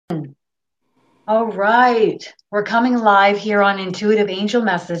All right. We're coming live here on Intuitive Angel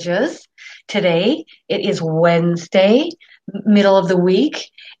Messages. Today, it is Wednesday, middle of the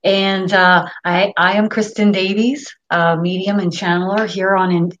week. And I am Kristin Davies, medium and channeler here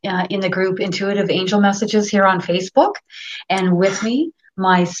in the group Intuitive Angel Messages here on Facebook. And with me,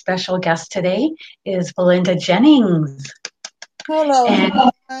 my special guest today is Belinda Jennings. Hello, And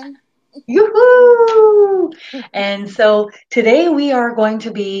everyone. Yoo-hoo! And so today we are going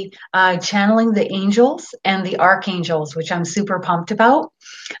to be channeling the angels and the archangels, which I'm super pumped about.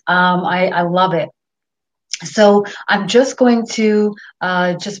 I love it. So I'm just going to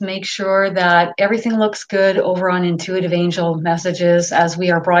just make sure that everything looks good over on Intuitive Angel Messages as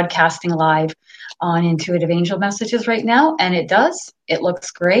we are broadcasting live on Intuitive Angel Messages right now. And it does. It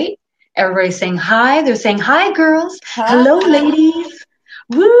looks great. Everybody's saying hi. They're saying hi, girls. Hi. Hello, ladies.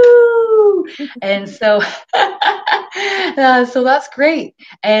 Woo! And so, so that's great.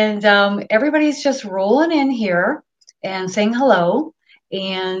 And everybody's just rolling in here and saying hello.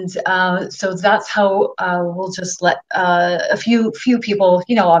 And so that's how we'll just let a few people,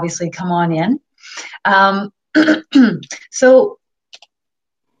 obviously come on in. Um, so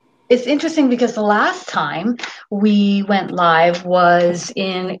it's interesting because the last time we went live was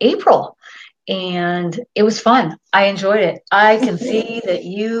in April. And it was fun. I enjoyed it. I can see that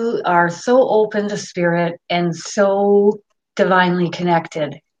you are so open to spirit and so divinely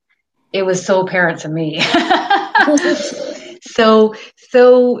connected. It was so apparent to me. So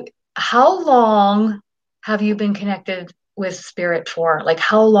how long have you been connected with spirit for? Like,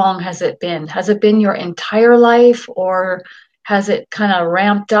 how long has it been? Has it been your entire life, or has it kind of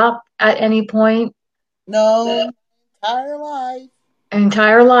ramped up at any point? No, entire life.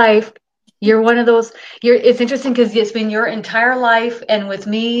 Entire life. You're one of those. It's interesting because it's been your entire life, and with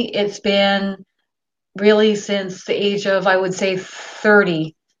me, it's been really since the age of, I would say,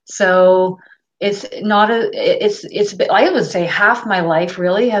 30. So it's not a, it's, I would say half my life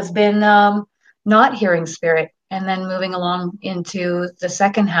really has been not hearing spirit, and then moving along into the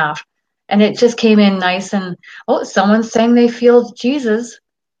second half. And it just came in nice. And oh, someone's saying they feel Jesus,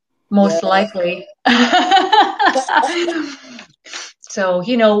 most Yeah. likely. So,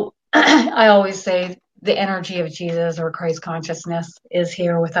 I always say the energy of Jesus or Christ consciousness is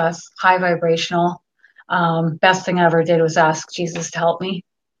here with us, high vibrational. Best thing I ever did was ask Jesus to help me.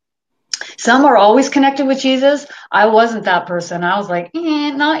 Some are always connected with Jesus. I wasn't that person. I was like,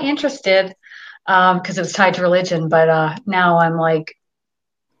 not interested because it was tied to religion. But now I'm like,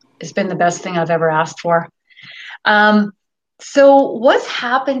 it's been the best thing I've ever asked for. Um, so, what's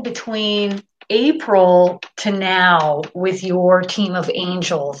happened between April to now with your team of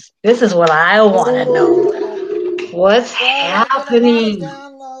angels? This is what I want to know. Oh, What's well, there's been a lot of happening?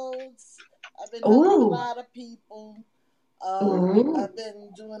 downloads. I've been helping a Ooh, lot of people. ooh, I've been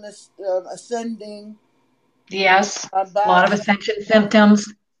doing ascending, yes. A lot of ascension biochemistry.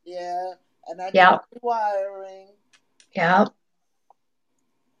 symptoms. Yeah, and I did Yeah, the rewiring. yeah.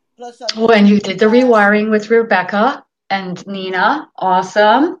 Plus, I'm Oh, doing and you did the class. rewiring with Rebecca and Nina.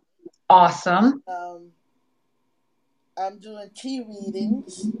 Awesome, awesome. Um, I'm doing tea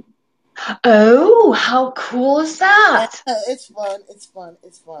readings. Oh, how cool is And that? it's fun. It's fun.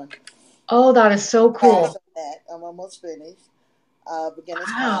 It's fun. Oh, that is A so class cool. on that. I'm almost finished. Beginner's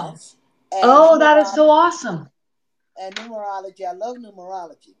Wow. class. And Oh, that is numerology. so awesome. And numerology. I love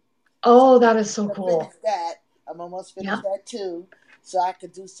numerology. So Oh, I'm that is so to finish cool. that. I'm almost Yeah. finished that too. So I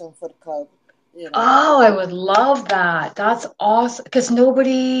could do some for the club. You know. Oh, I would love that. That's awesome. Because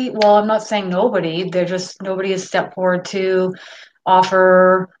nobody, well, I'm not saying nobody, nobody has stepped forward to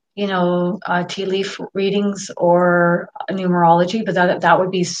offer, tea leaf readings or numerology, but that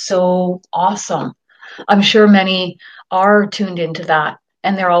would be so awesome. I'm sure many are tuned into that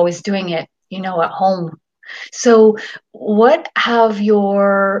and they're always doing it, at home. So, what have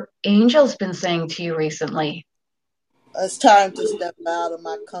your angels been saying to you recently? It's time to step out of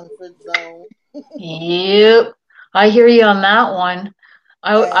my comfort zone. Yep. I hear you on that one.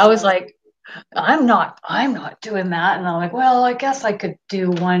 I And was like, I'm not doing that. And I'm like, well, I guess I could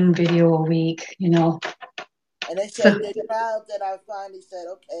do one video a week. and they So said they're proud that I finally said,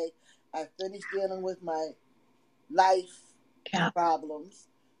 okay, I finished dealing with my life yeah. problems.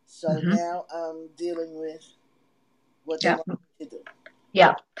 So Hmm. now I'm dealing with what they Yeah. want me to do.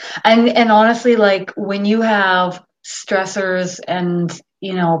 Yeah. And honestly, like when you have stressors and,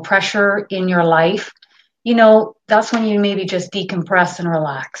 pressure in your life, that's when you maybe just decompress and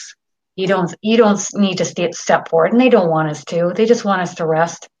relax. You don't need to step forward, and they don't want us to. They just want us to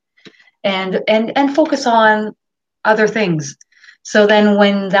rest and focus on other things. So then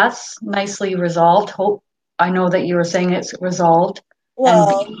when that's nicely resolved, hope I know that you were saying it's resolved. and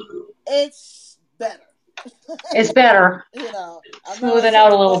Well, it's better. it's better. I'm not on Smoothing such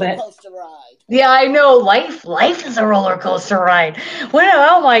out a a little roller bit. coaster ride. Yeah, I know. Life is a roller coaster ride.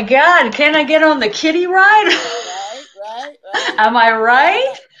 Oh my God, can I get on the kiddie ride? Right, right, right. Am I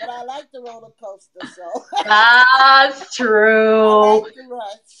right? But I like the roller coaster, so That's I true. like the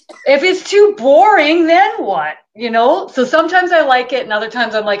rush. If it's too boring, then what? So sometimes I like it, and other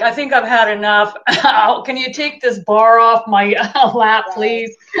times I'm like, I think I've had enough. Can you take this bar off my lap, Right.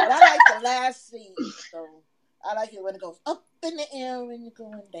 please? But I like the last scene, so I like it when it goes up in the air when you're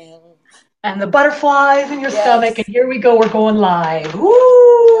going down. And the butterflies in your stomach, and Yes. here we go, we're going live. Yep. Yep.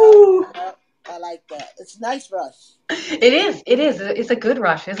 Woo! Yep. I like that. It's a nice rush. It is. It is. It's a good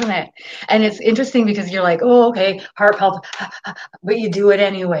rush, isn't it? And it's interesting because you're like, oh, okay, heart pulp, but you do it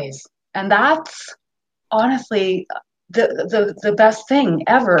anyways. And that's honestly the best thing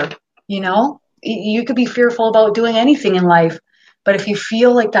ever. You could be fearful about doing anything in life, but if you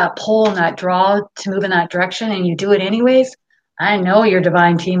feel like that pull and that draw to move in that direction and you do it anyways, I know your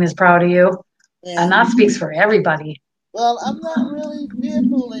divine team is proud of you. And Yeah. that speaks for everybody. Well, I'm not really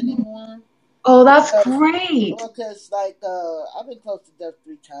fearful anymore Oh, that's because, great. well, like I've been close to death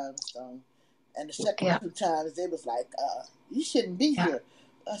 3 times, so, and the second Yeah, 2 times they was like, you shouldn't be yeah. here.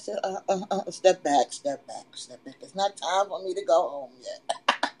 I said, step back, step back, step back. It's not time for me to go home yet.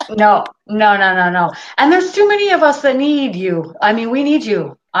 No, no, no, no, no. And there's too many of us that need you. I mean, we need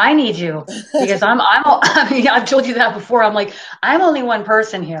you. I need you because I mean, I've told you that before. I'm like, I'm only one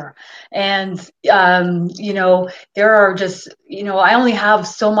person here. And, there are just, I only have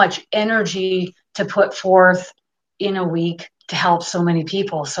so much energy to put forth in a week to help so many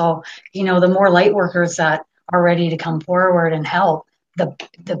people. So, the more light workers that are ready to come forward and help, the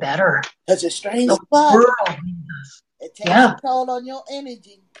better. Because it strains The the body. world needs us. It takes a Yeah. toll on your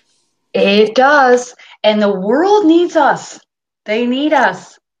energy. It does. And the world needs us. They need Yes,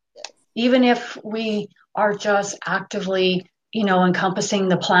 us. yes. Even if we are just actively, encompassing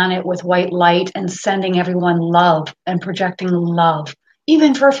the planet with white light and sending everyone love and projecting love,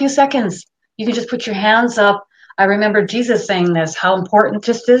 even for a few seconds. You can just put your hands up. I remember Jesus saying this, how important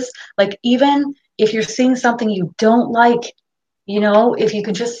just is. Like, even if you're seeing something you don't like, if you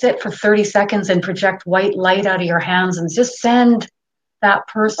could just sit for 30 seconds and project white light out of your hands and just send that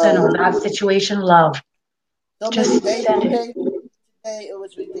person or that situation love. So many Just baby send it. came today, it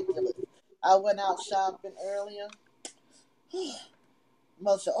was ridiculous. I went out shopping earlier.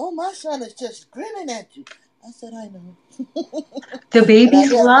 Mother said, "Oh, my son is just grinning at you." I said, "I know." The And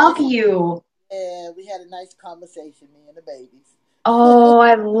babies love you. we had a nice conversation, me and the babies. Oh,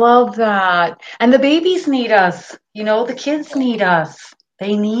 I love that. And the babies need us. The kids Yeah. need us.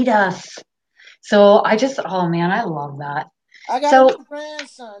 They need us. So oh man, I love that. I got a So, new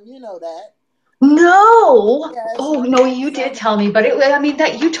grandson. You know that. no. Yes, Oh, my no, you did grandson. tell me, but I mean,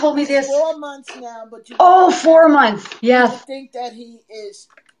 that you told me He's this. 4 months now, but you would Oh, think that 4 months. you Yes. would think that he is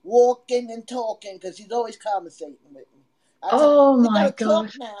walking and talking because he's always conversating with me. I tell him, Oh "You got my to talk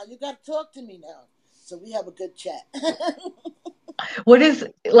gosh. now. You got to talk to me now." So we have a good chat. What is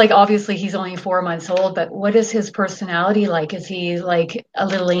like obviously he's only 4 months old, but what is his personality like? Is he like a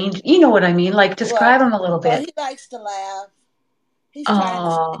little angel? You know what I mean? Like well, describe him a little bit. he likes to laugh. He's trying to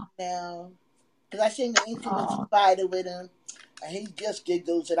Oh, sing now because I sing the instrument oh, spider with him, and he just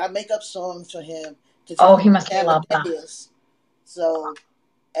giggles. And I make up songs for him because oh, he's he must love that. Amadeus. So,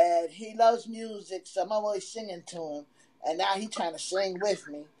 and he loves music, so I'm always singing to him. And now he's trying to sing with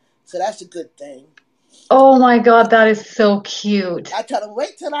me, so that's a good thing. Oh my God, that is so cute. I tell him,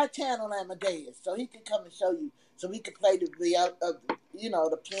 wait till I channel Amadeus so he can come and show you, so we can play the piano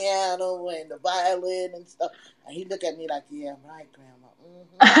and the violin and stuff. And he look at me like, yeah, right, Grandma.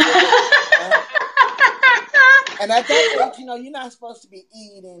 And at that age, you're not supposed to be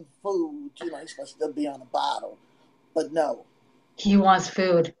eating food. You're supposed to be on a bottle. But no, He wants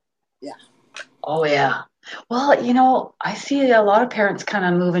food. yeah. Oh yeah. Well, I see a lot of parents kind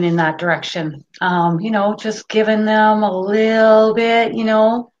of moving in that direction. Just giving them a little bit,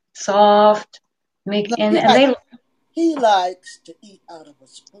 soft, No, and they. he likes to eat out of a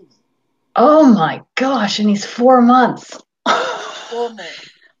spoon. Oh my gosh, and he's 4 months. 4 months. He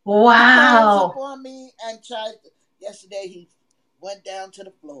climbs up Wow. on me and tries. Yesterday he went down to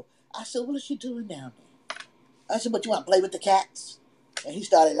the floor. I said, "What is she doing down there?" I said, "But you want to play with the cats?" And he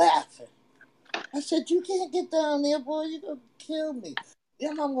started laughing. I said, "You can't get down there, boy. You're gonna kill me.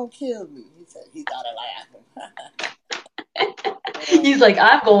 Your mom gonna kill me." He started laughing. Yeah, He's like,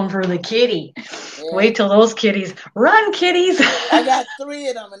 I'm going for the kitty. yeah. Wait till those kitties run, kitties. I got 3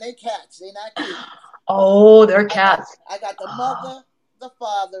 of them, and they cats. They not kitties. Oh, they're I got cats. I got the Oh, mother, the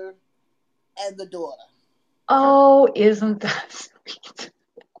father, and the daughter. Oh, isn't that sweet?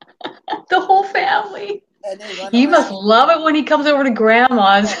 The whole family. And they run He must around. love it when he comes over to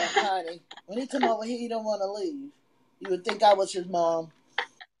grandma's. Oh, honey, when he come over here, he don't want to leave. You would think I was his mom.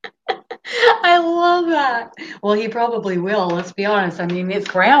 I love that. Well, he probably will. Let's be honest. I mean, it's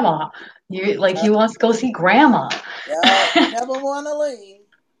grandma. You like he Yep, wants to go see grandma. yep. He never want to leave.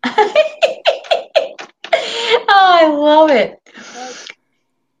 Oh, I love it. But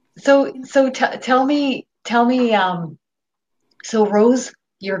So tell me, so Rose,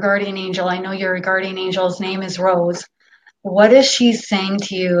 your guardian angel, I know your guardian angel's name is Rose. What is she saying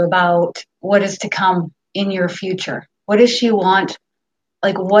to you about what is to come in your future? What does she want?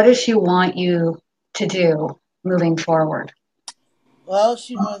 Like, what does she want you to do moving forward? well,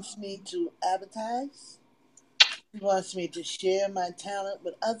 she wants me to advertise. She wants me to share my talent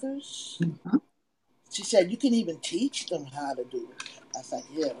with others. She said, you can even teach them how to do it. I was like,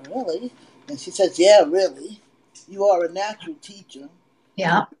 yeah, really? And she says, yeah, really. You are a natural teacher.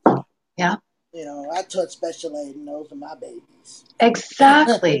 Yeah, yeah, You know, I taught special ed, and those are my babies.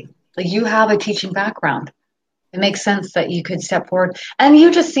 exactly. Like you have a teaching background. It makes sense that you could step forward and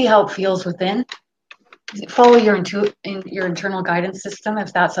you just see how it feels within. Follow your internal guidance system.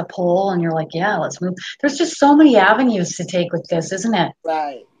 If that's a pull and you're like, yeah, let's move. There's just so many avenues to take with this, isn't it?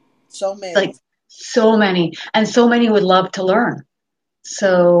 Right. So Like many. so many, and so many would love to learn.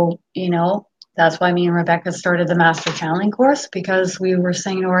 So, that's why me and Rebecca started the Master Channeling course because we were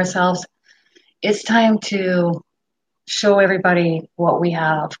saying to ourselves, it's time to show everybody what we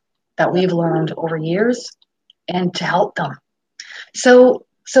have that Right. we've learned over years and to help them. So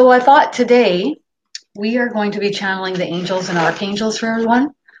I thought today we are going to be channeling the angels and archangels for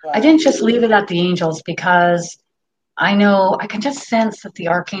everyone. I Right. didn't just leave it at the angels because I know I can just sense that the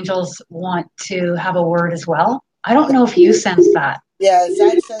archangels want to have a word as well. I don't Yeah. know if you sense that. Yes,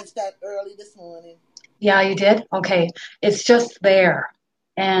 I sensed that early this morning. Yeah, you did? Okay. It's just there.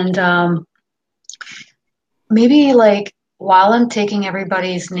 And maybe like while I'm taking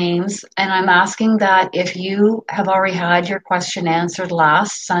everybody's names, and I'm asking that if you have already had your question answered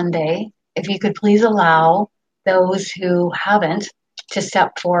last Sunday, if you could please allow those who haven't to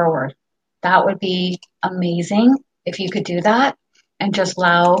step forward. That would be amazing if you could do that and just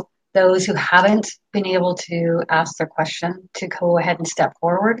allow those who haven't been able to ask their question to go ahead and step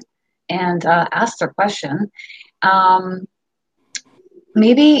forward and ask their question. Um,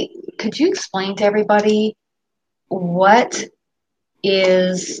 Maybe could you explain to everybody what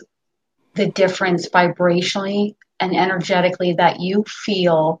is the difference vibrationally and energetically that you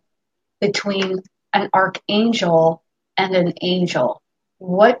feel between an archangel and an angel?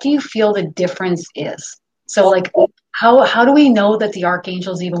 What do you feel the difference is? So Oh, like how do we know that the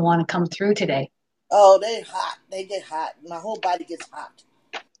archangels even want to come through today? oh, they hot. They get hot. My whole body gets hot.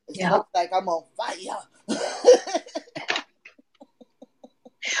 It's Yeah. like I'm on fire.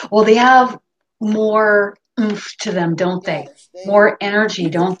 Well, they have more oomph to them, don't they? Yes, they. More energy, You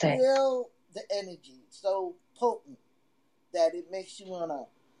can don't they? feel the energy so potent that it makes you wanna.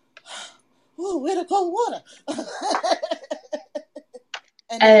 Ooh, where the cold water?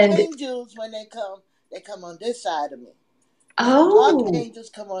 And the And angels, when they come on this side of me. And the oh, archangels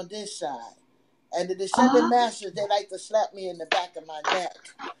come on this side. And the descendant oh, masters, they like to slap me in the back of my neck.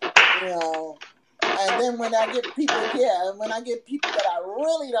 You know. And then when I get people here, and when I get people that I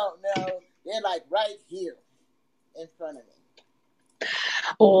really don't know, they're like right here in front of me.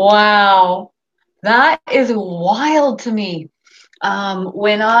 wow. That is wild to me.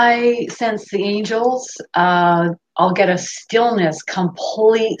 When I sense the angels, I'll get a stillness,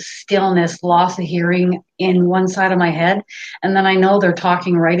 complete stillness, loss of hearing in one side of my head. And then I know they're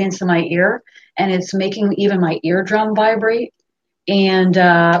talking right into my ear, and it's making even my eardrum vibrate. And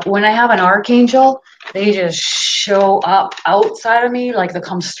when I have an archangel, they just show up outside of me, like they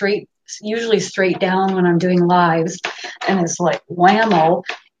come straight, usually straight down when I'm doing lives, and it's like whammo.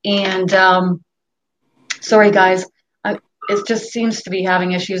 And sorry, guys, it just seems to be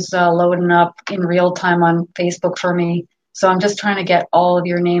having issues loading up in real time on Facebook for me. So I'm just trying to get all of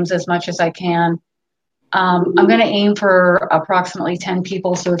your names as much as I can. I'm going to aim for approximately 10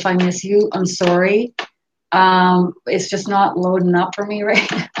 people. So if I miss you, I'm sorry. It's just not loading up for me right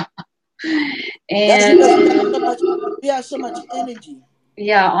now. That's because And we have so much energy.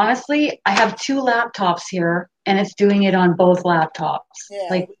 yeah, honestly, I have two laptops here and it's doing it on both laptops. Yeah,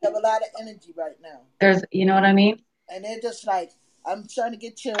 Like we have a lot of energy right now. you know what I mean? And they're just like, I'm starting to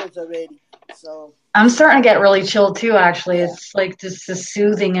get chills already. So, I'm starting to get really chilled too, actually. yeah. It's like just a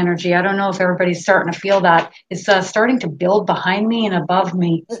soothing energy. I don't know if everybody's starting to feel that. It's starting to build behind me and above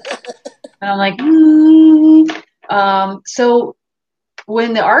me. And I'm like, So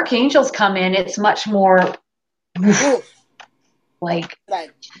when the archangels come in, it's much more. Woof. Like,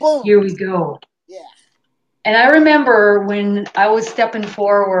 Like, boom. here we go. Yeah. And I remember when I was stepping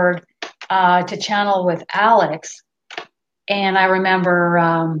forward to channel with Alex, and I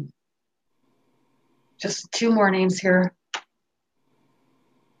remember just two more names here.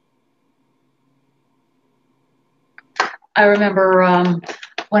 I remember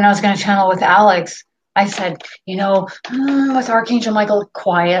when I was going to channel with Alex, I said, with Archangel Michael,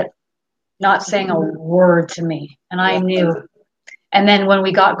 quiet, not saying a word to me. And I Right. knew. And then when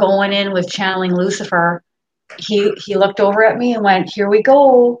we got going in with channeling Lucifer, he looked over at me and went, "Here we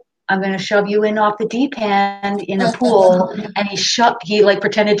go. I'm going to shove you in off the deep end in a pool." And he like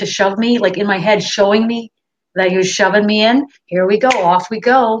pretended to shove me, like in my head, showing me that he was shoving me in. Here we go, off we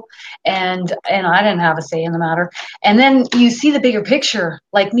go. And I didn't have a say in the matter. And then you see the bigger picture,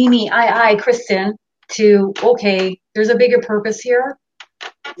 like me, I, Kristin, to okay, there's a bigger purpose here.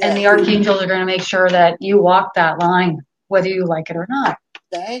 And the Yes. archangels are going to make sure that you walk that line, whether you like it or not.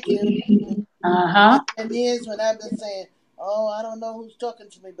 Thank you. Uh-huh. And years when I've been saying, "Oh, I don't know who's talking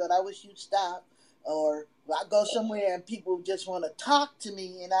to me, but I wish you'd stop." Or I go somewhere and people just want to talk to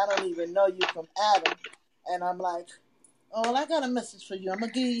me, and I don't even know you from Adam, and I'm like, "Oh, well, I got a message for you. I'm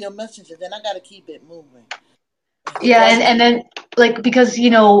gonna give you your message, and then I got to keep it moving." Yeah, Because and then like because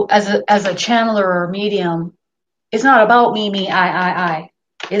as a channeler or medium, it's not about me, I,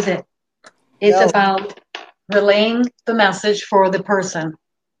 is it? It's no, about relaying the message for the person.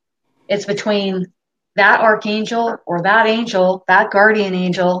 It's between that archangel or that angel, that guardian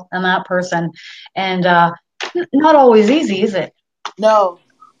angel, and that person. And not always easy, is it? no,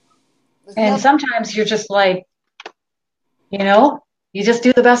 it's And never. sometimes you're just like, you know, you just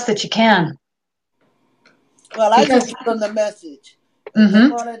do the best that you can. Well, I just Because, give them the message. If they mm-hmm,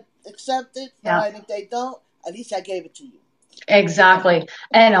 want to accept it, yeah. fine. If they don't, at least I gave it to you. Exactly.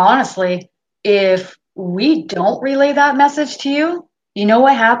 And honestly, if we don't relay that message to you, you know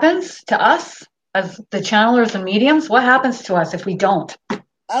what happens to us as the channelers and mediums? What happens to us if we don't? I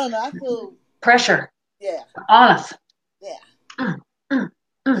don't know. I feel, Pressure yeah, on us. yeah. Mm, mm,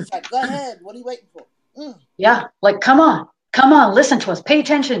 mm, It's like, go mm. ahead. What are you waiting for? Mm. Yeah, like come on, listen to us, pay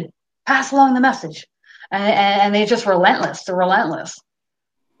attention, pass along the message. And they're just relentless. They're relentless.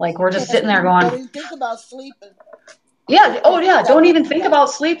 Like And you we're just can't sitting there sleep. going, Don't even think about sleeping. yeah. Oh, You yeah. got Don't one even think job. about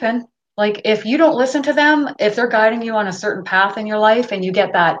sleeping. Like if you don't listen to them, if they're guiding you on a certain path in your life and you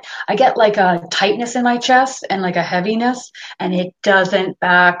get that, I get like a tightness in my chest and like a heaviness and it doesn't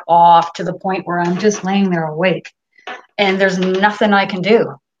back off to the point where I'm just laying there awake and there's nothing I can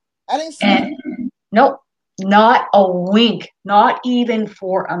do. I didn't sleep. And nope, not a wink, not even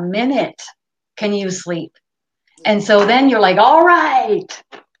for a minute can you sleep. And so then you're like, all right.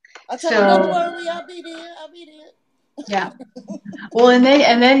 I tell them, don't So worry, I'll be there. I'll be there. yeah. Well, and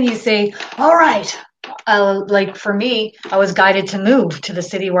then you say, all right. Like for me, I was guided to move to the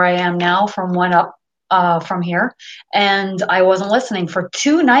city where I am now from one up from here, and I wasn't listening for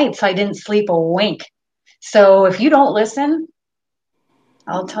 2 nights. I didn't sleep a wink. So if you don't listen,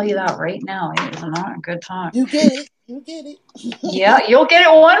 I'll tell you that right now, it is not a good time. You get it. You get Yeah, it. you'll get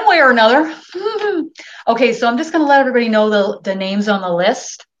it one way or another. Okay, so I'm just going to let everybody know the names on the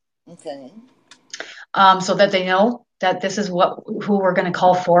list, Okay. so that they know that this is who we're going to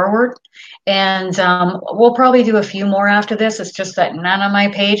call forward. And we'll probably do a few more after this. It's just that none of my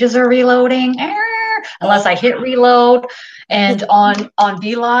pages are reloading unless Oh, I hit reload. And on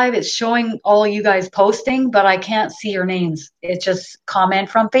Be Live, it's showing all you guys posting, but I can't see your names. It's just comment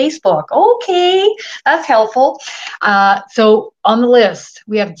from Facebook. Okay, that's helpful. So on the list,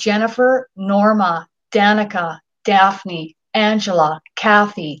 we have Jennifer, Norma, Danica, Daphne, Angela,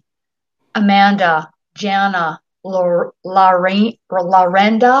 Kathy, Amanda, Jana, Lorenda,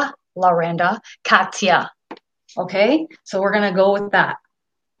 Katya. Okay, so we're gonna go with that.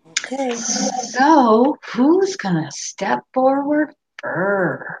 okay. So who's gonna step forward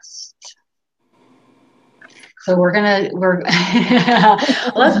first? So we're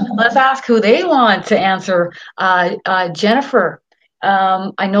let's ask who they want to answer. Jennifer,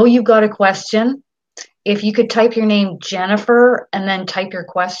 I know you've got a question. If you could type your name Jennifer and then type your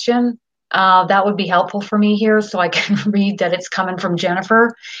question, that would be helpful for me here so I can read that it's coming from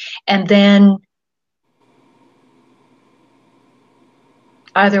Jennifer. And then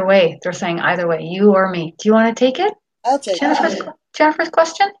either way, they're saying either way, you or me. Do you want to take it? I'll take it. Jennifer's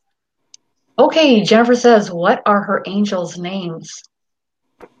question? Okay, Jennifer says, what are her angels' names?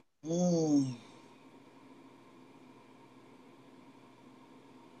 Mm.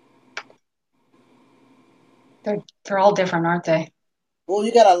 They're all different, aren't they? Well,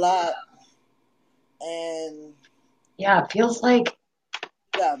 you got a lot. And Yeah, it feels like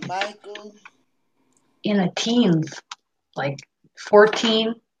you got Michael. in the teens, like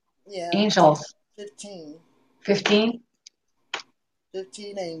 14 Yeah, angels. 15. 15?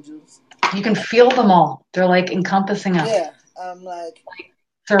 15 angels. You can feel them all. They're like encompassing us, Yeah, I'm like,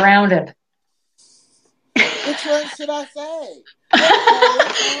 surrounded. which one should I say? Which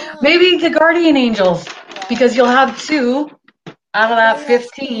one? Maybe the guardian angels, because Right. you'll have two out of that Everybody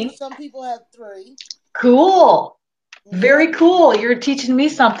has two. 15. Some people have three. Cool. Yeah. Very cool. You're teaching me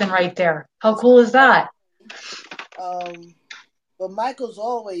something right there. How And some cool is have that? but Michael's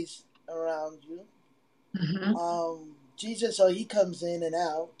always around you. Hmm. Jesus, so he comes in and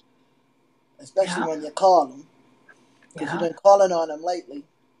out, especially Yeah. when you call him, because you've Yeah. been calling on him lately.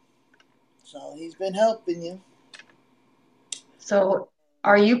 So he's been helping you. So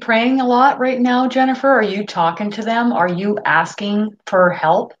are you praying a lot right now, Jennifer? Are you talking to them? Are you asking for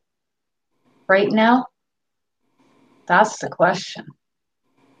help right now? That's the question.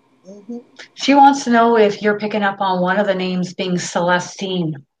 Hmm. She wants to know if you're picking up on one of the names being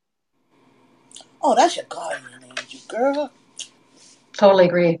Celestine. Oh, that's your guardian angel, girl. Totally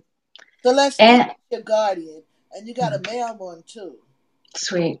agree. Celestine And is your guardian, and you got a male one too.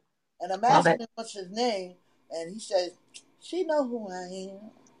 sweet. And I'm Love asking it. him what's his name, and he says, "She know who I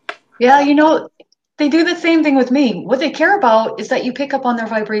am." Yeah, And they do the same thing with me. What they care about is that you pick up on their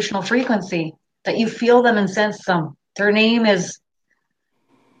vibrational frequency, that you feel them and sense them. Their name is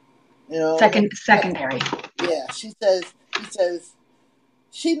secondary. yeah, she says, he says,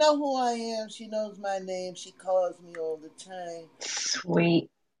 she know who I am. She knows my name. She calls me all the time. Sweet.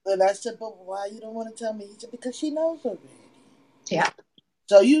 And I said, but why you don't want to tell me? He said, because she knows already. Yeah.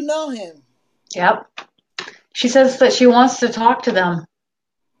 So you know him. Yep. She says that she wants to talk to them.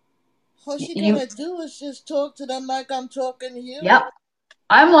 All she You, gotta do is just talk to them like I'm talking to you. yep.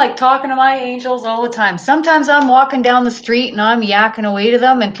 I'm like talking to my angels all the time. Sometimes I'm walking down the street and I'm yakking away to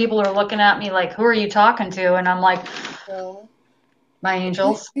them, and people are looking at me like, "Who are you talking to?" And I'm like, So "My if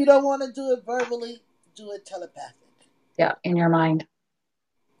angels." you don't want to do it verbally, do it telepathic. Yeah, in your mind.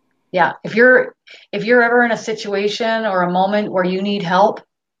 Yeah, if you're ever in a situation or a moment where you need help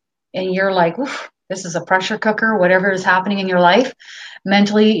and you're like, "Oof, this is a pressure cooker," whatever is happening in your life,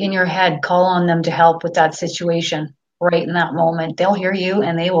 mentally in your head, call on them to help with that situation right in that moment. They'll hear you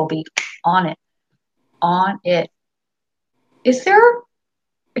and they will be on it. On it. Is there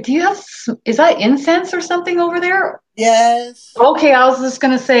Do you have, is that incense or something over there? Yes. Okay, I was just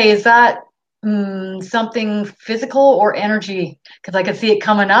going to say, is that something physical or energy? Because I could see it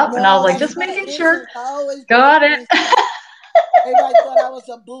coming up and I was No, like, that's just not making sure. incense. I always believe Got it. in incense. Everybody thought I was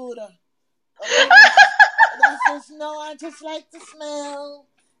a Buddha. A Buddha. And I says, no, I just like the smell.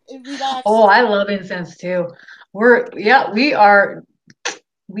 It Oh, relaxes. I love incense too. Yeah, we are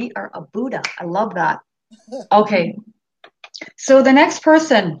a Buddha. I love that. Okay, so the next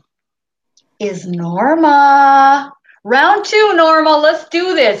person is Norma. Round two, Norma. Let's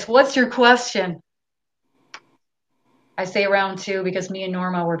do this. What's your question? I say round two because me and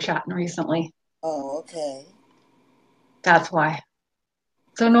Norma were chatting recently. Oh, okay. That's why.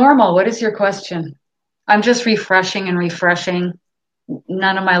 So, Norma, what is your question? I'm just refreshing and refreshing.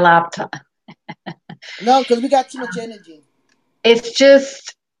 None of my laptop. No, because we got too much energy. It's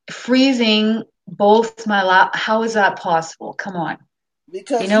just freezing both my lap. How is that possible? Come on. You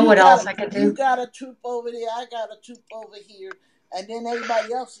Because know what else I could you do? got a troop over there, I got a troop over here, and then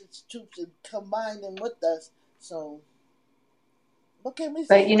everybody else's troops are combining with us. So what can we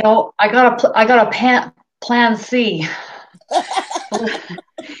But say? I got a plan C.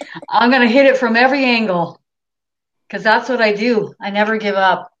 I'm gonna hit it from every angle because that's what I do. I never give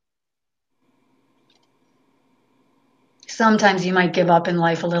up. Sometimes you might give up in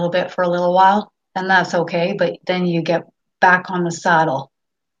life a little bit for a little while, and that's okay. But then you get back on the saddle.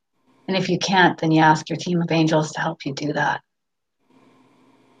 And if you can't, then you ask your team of angels to help you do that.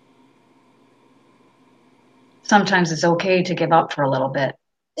 Sometimes it's okay to give up for a little bit.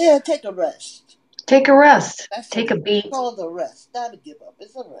 Yeah, take a rest. Take a rest. That's Take a beat. called a rest. Not a give up.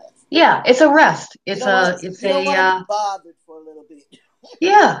 It's a rest. Yeah, it's a rest. You don't want to be bothered for a little bit.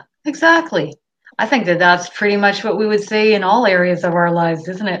 Yeah, exactly. I think that that's pretty much what we would say in all areas of our lives,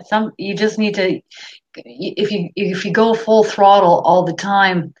 isn't it? You just need to, if you go full throttle all the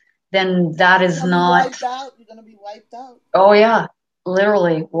time, then that You're is gonna be not, wiped out. You're gonna be wiped out. oh yeah,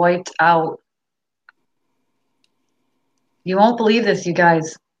 literally wiped out. You won't believe this, you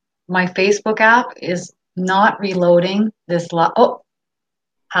guys. My Facebook app is not reloading this oh,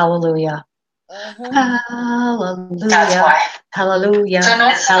 hallelujah. Uh-huh. Hallelujah. That's why. Hallelujah. So no,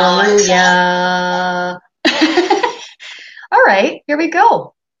 Hallelujah. All right, here we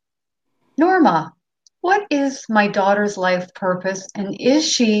go. Norma, What is my daughter's life purpose, and is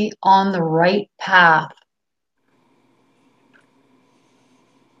she on the right path?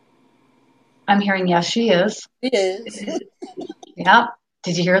 I'm hearing yes, she is. It is. Yeah.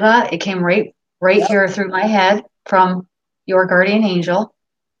 Did you hear that? It came right Yep. here through my head from your guardian angel.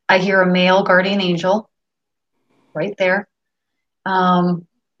 I hear a male guardian angel right there.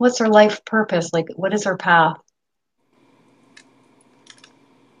 What's her life purpose? Like, what is her path?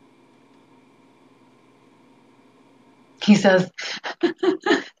 He says,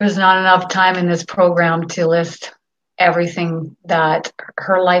 there's not enough time in this program to list everything that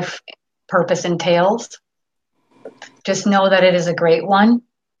her life purpose entails. Just know that it is a great one.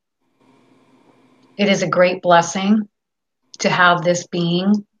 It is a great blessing to have this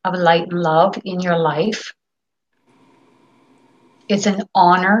being of light and love in your life. It's an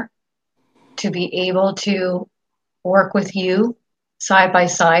honor to be able to work with you side by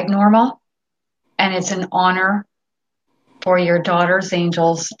side, Norma. And it's an honor for your daughter's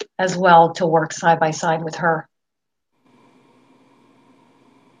angels as well to work side by side with her.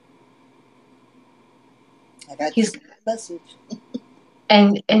 I got He's this message.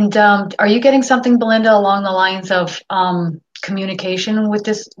 and are you getting something, Belinda, along the lines of communication with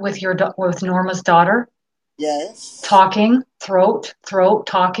with Norma's daughter? Yes. Talking, throat,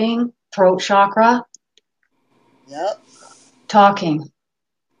 talking, throat chakra, Yep. talking.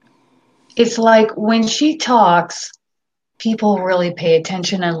 It's like when she talks, people really pay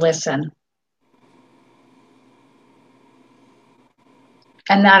attention and listen.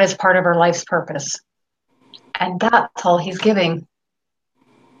 And that is part of her life's purpose. And that's all he's giving.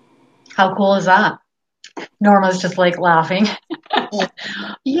 How cool is that? Norma's just like laughing. Mm.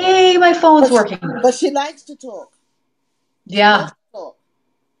 Yay, my phone's working. But she likes to talk. She loves Yeah, to talk.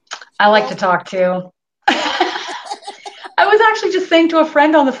 She I like to knows. talk too. I was actually just saying to a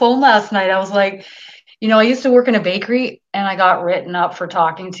friend on the phone last night, I was like, I used to work in a bakery and I got written up for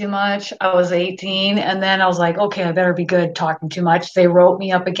talking too much. I was 18 and then I was like, okay, I better be good talking too much. They wrote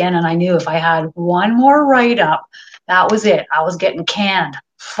me up again and I knew if I had one more write up, that was it. I was getting canned,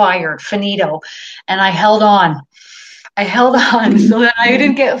 fired, finito. And I held on. I held on so that I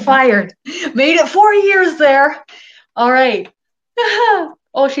didn't get fired. Made it 4 years there. All right.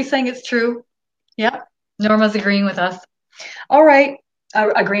 Oh, she's saying it's true. Yep. Norma's agreeing with us. All right.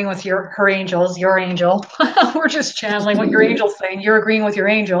 Agreeing with her angels, your angel. We're just channeling what your angel's saying. You're agreeing with your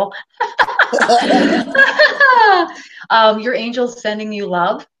angel. Your angel's sending you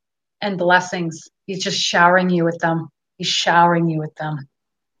love and blessings. He's just showering you with them. He's showering you with them.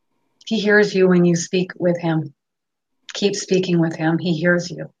 He hears you when you speak with him. Keep speaking with him. He hears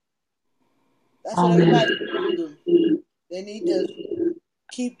you. That's what Amen. everybody needs to do. They need to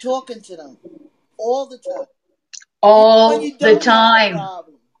keep talking to them all the time. Even when All you the don't have a time.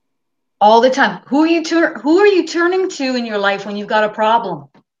 problem. All the time. Who are you turning to in your life when you've got a problem?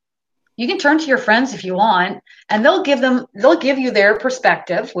 You can turn to your friends if you want, and they'll give you their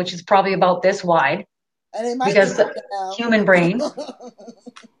perspective, which is probably about this wide And they might because let the you down. human brain.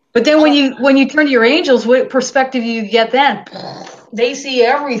 But then I when you turn to your angels, what perspective you get then? They see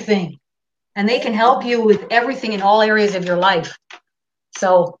everything and they can don't, help you with everything in all areas of your life.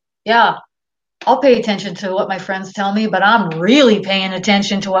 So, yeah, I'll pay attention to what my friends tell me, but I'm really paying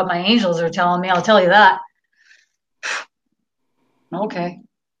attention to what my angels are telling me. I'll tell you that. Okay.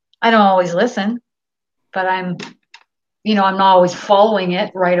 I don't always listen, but I'm not always following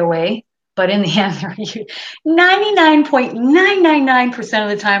it right away. But in the end, they're 99.999% of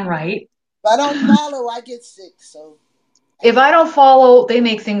the time right. if I don't follow, I get sick. So I If need. I don't follow, they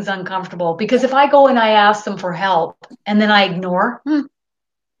make things uncomfortable. Because Yep. if I go and I ask them for help and then I ignore,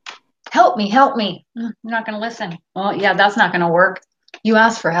 help me, you're not going to listen. Well, yeah, that's not going to work. You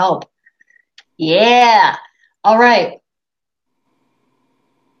ask for help. Yeah. All right.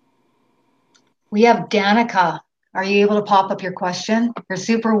 We have Danica. Are you able to pop up your question? You're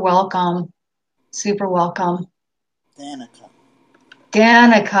super welcome. Super welcome. Danica.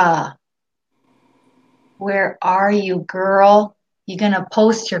 Danica, where are you, girl? You gonna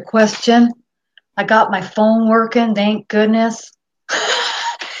post your question? I got my phone working, thank goodness.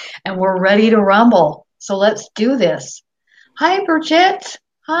 And we're ready to rumble. So let's do this. Hi, Bridget.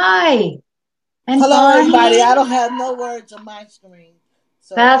 Hi. And Hello, everybody. I Bonnie. don't have no words on my screen.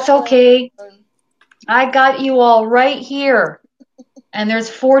 So That's hello, okay. everyone. I got you all right here. And there's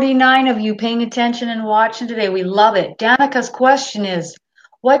 49 of you paying attention and watching today. We love it. Danica's question is,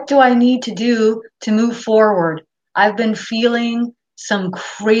 what do I need to do to move forward? I've been feeling some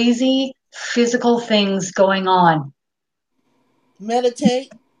crazy physical things going on.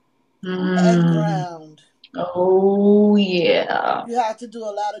 Meditate and Mm, ground. Oh, yeah. You have to do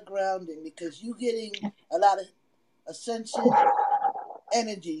a lot of grounding because you're getting a lot of ascension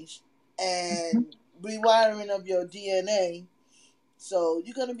energies and rewiring of your DNA. So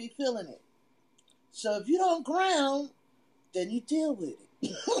you're going to be feeling it. So if you don't ground, then you deal with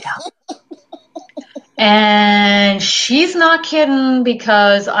it. And she's not kidding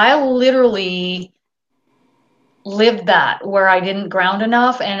because I literally lived that where I didn't ground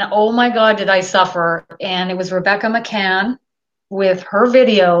enough. And oh my God, did I suffer. And it was Rebecca McCann with her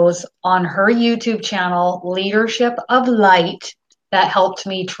videos on her YouTube channel, Leadership of Light, that helped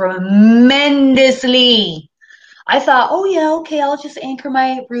me tremendously. I thought, oh yeah, okay, I'll just anchor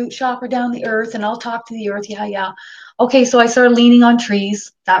my root chakra down the earth and I'll talk to the earth. Yeah, yeah. Okay, so I started leaning on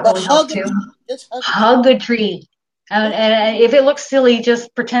trees. That But really helped hug a too. tree. Just hug a tree. Hug a tree. And if it looks silly,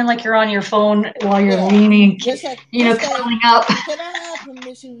 just pretend like you're on your phone while you're Yeah. leaning, Just say, cuddling up. can I have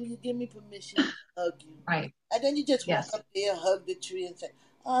permission? Will you give me permission to hug you? Right. And then you just walk Yes. up there, hug the tree, and say,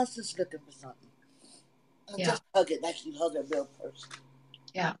 "Oh, I was just looking for something." And Yeah. just hug it like you hug a real person.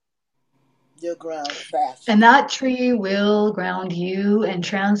 Yeah. You'll ground fast. And that tree will ground you and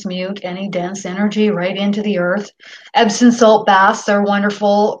transmute any dense energy right into the earth. Epsom salt baths are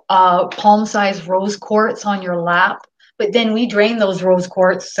wonderful. Palm-sized rose quartz on your lap. But then we drain those rose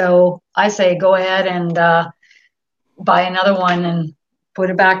quartz. So I say go ahead and buy another one and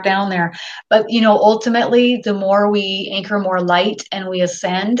put it back down there. But ultimately, the more we anchor more light and we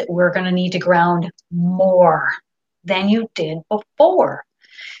ascend, we're going to need to ground more than you did before.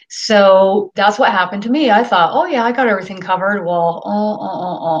 So that's what happened to me. I thought, oh yeah, I got everything covered. Well,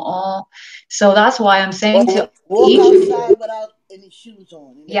 so that's why I'm saying Or to walk each, outside without any shoes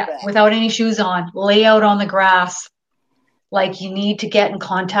on in the yeah, grass. without any shoes on, lay out on the grass. Like you need to get in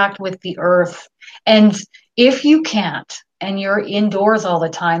contact with the earth. And if you can't, and you're indoors all the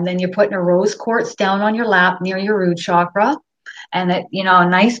time, then you're putting a rose quartz down on your lap near your root chakra, and a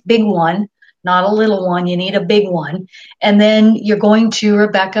nice big one, not a little one. You need a big one. And then you're going to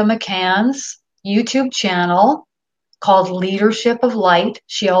Rebecca McCann's YouTube channel called Leadership of Light.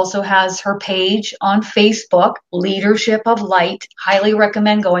 She also has her page on Facebook, Leadership of Light. Highly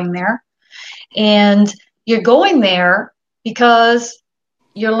recommend going there. And you're going there because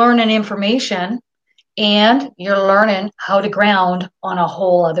you're learning information and you're learning how to ground on a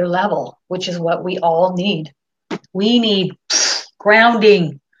whole other level, which is what we all need. We need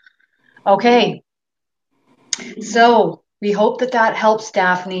grounding. Okay, so we hope that that helps,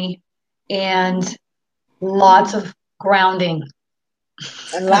 Daphne, and lots of grounding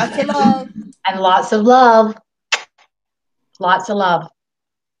And lots of love. and lots of love. Lots of love.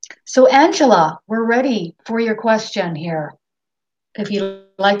 So, Angela, we're ready for your question here. If you'd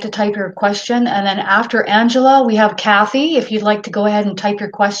like to type your question, and then after Angela, we have Kathy. If you'd like to go ahead and type your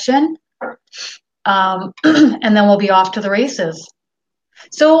question, and then we'll be off to the races.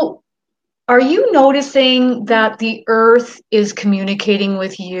 So, are you noticing that the earth is communicating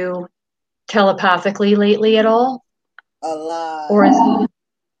with you telepathically lately at all? A lot. Or is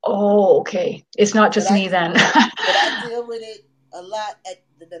oh, okay. It's not But just me then. I deal with it a lot at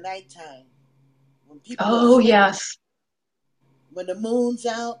the nighttime when people are Oh, asleep. yes. When the moon's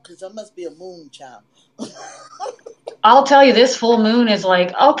out, because I must be a moon child. I'll tell you, this full moon is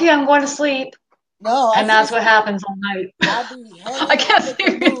like, okay, I'm going to sleep. No, I And can't that's what sleep. happens all night. I be I hanging can't out with the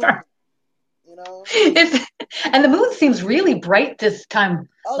sleep moon. either. You know. It's, and the moon seems really bright this time.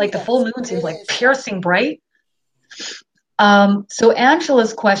 Oh Like the full yes, moon it seems like is. piercing bright. So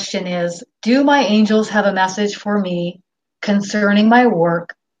Angela's question is, do my angels have a message for me concerning my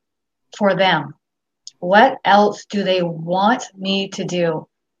work for them? What else do they want me to do?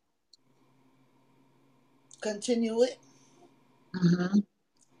 Continue it. Mhm.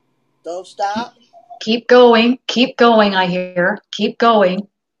 Don't stop. Keep going, I hear. Keep going.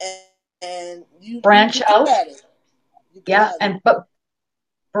 And, and Branch you out. got it. You Yeah, got it. and but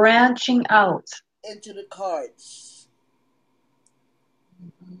branching out. Into the cards.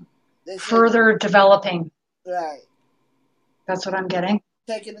 They said Further developing. right. That's what I'm getting.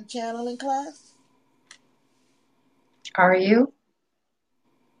 Taking a channeling class. Are you?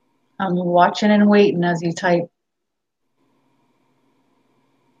 I'm watching and waiting as you type.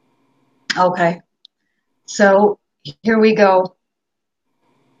 Okay. So here we go.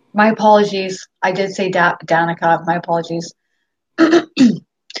 My apologies. I did say Danica. My apologies.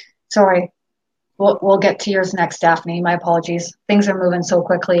 Sorry. We'll get to yours next, Daphne. My apologies. Things are moving so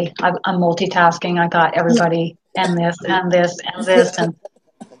quickly. I'm multitasking. I got everybody and this and this and this and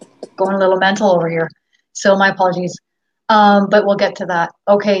going a little mental over here. So my apologies. But we'll get to that.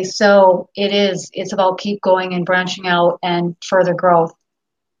 Okay, so it's about keep going and branching out and further growth.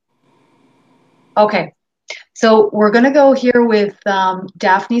 Okay. So we're going to go here with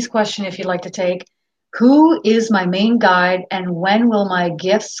Daphne's question, if you'd like to take. Who is my main guide and when will my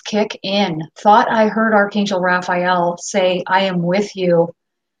gifts kick in? Thought I heard Archangel Raphael say, I am with you.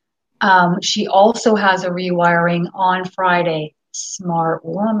 She also has a rewiring on Friday. Smart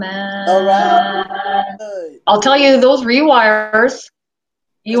All right. woman. Good. I'll tell you those rewires.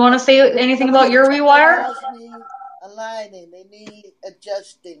 You want to say anything Some of about your your rewire? chakras need aligning. They need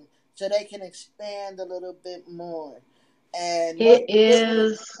adjusting so they can expand a little bit more. And once It you get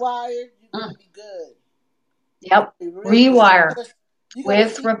is, wired, you're mm, gonna be good. You're gonna yep, be real good. rewire You're gonna with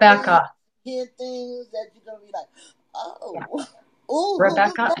see things, Rebecca. hear things that you're gonna be like, Yeah, oh, oh, who was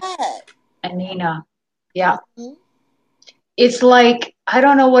Rebecca that? and Nina. Yeah. Hmm. It's like, I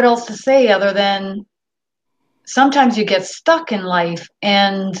don't know what else to say other than sometimes you get stuck in life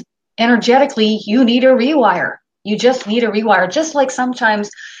and energetically you need a rewire. You just need a rewire, just like sometimes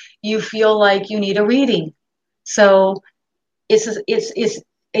you feel like you need a reading. So it's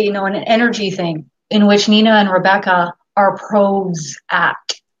an energy thing in which Nina and Rebecca are pros at.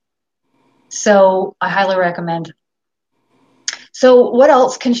 So I highly recommend. So what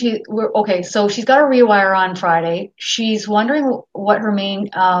else can she? Okay, so she's got a rewire on Friday. She's wondering what her main,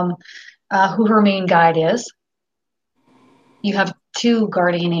 who her main guide is. You have two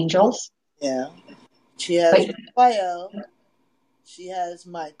guardian angels, Yeah. She has but Raphael. She has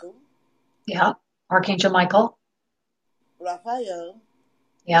Michael. yeah, Archangel Michael. Raphael.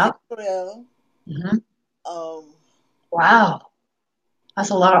 Yeah. Gabriel. Hmm. Um, Wow, that's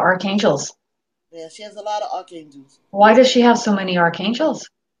a lot of archangels. yeah, she has a lot of archangels Why does she have so many archangels?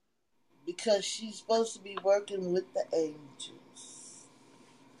 because she's supposed to be working with the angels.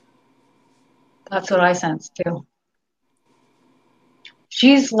 That's what I sense too.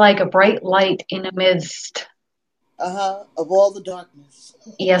 She's like a bright light in the midst. Of all the darkness.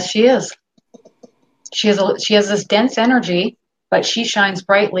 Yes, she is. She has this dense energy, but she shines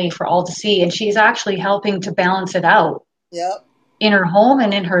brightly for all to see, and she's actually helping to balance it out Yep. in her home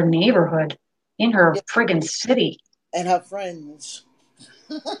and in her neighborhood, in her Yeah. friggin' city. And her friends.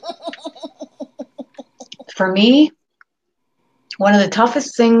 For me, one of the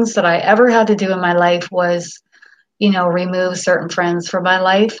toughest things that I ever had to do in my life was, remove certain friends from my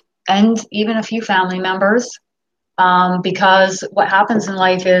life and even a few family members. Because what happens in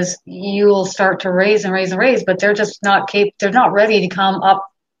life is you'll start to raise and raise and raise, but they're just they're not ready to come up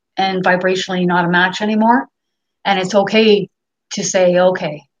and vibrationally not a match anymore. And it's okay to say,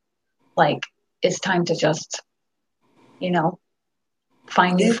 okay, like it's time to just, you know,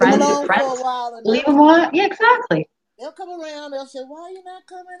 find new Leave them friends, alone for a friends, while and leave them on. Yeah, exactly. they'll come around. They'll say, "Why are you not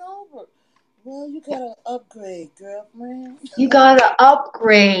coming over?" Well, you gotta upgrade, girlfriend. You gotta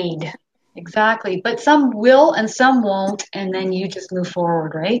upgrade. Exactly. But some will and some won't, and then you just move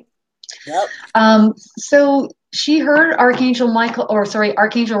forward, right? Yep. So she heard Archangel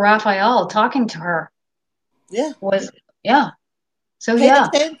Raphael talking to her. Yeah. Was yeah. So Pay yeah.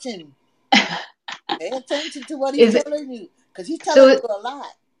 attention. Pay attention to what he's Is it telling you, because he's telling so you a lot.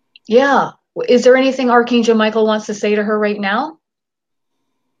 yeah. Is there anything Archangel Michael wants to say to her right now?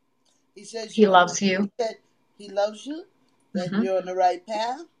 He says He you. loves He you. said he loves you. That Hmm. you're on the right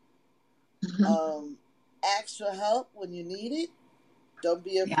path. Hmm. Ask for help when you need it. Don't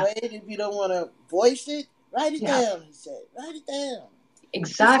be Yeah. afraid if you don't want to voice it. Write it Yeah. down. He said, write it down. He said,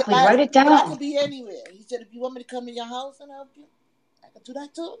 Exactly. Write it I down. could be anywhere. He said, if you want me to come to your house and help you, I can do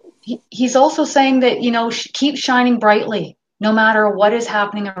that too. He's also saying that, keep shining brightly no matter what is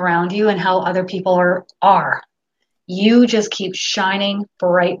happening around you and how other people are. You just keep shining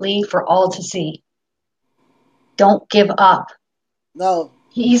brightly for all to see. Don't give up. No,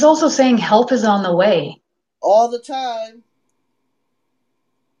 He's also saying help is on the way. all the time.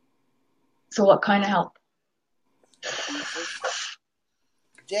 So what kind of help? Jesus.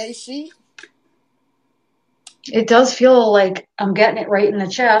 JC, It does feel like I'm getting it right in the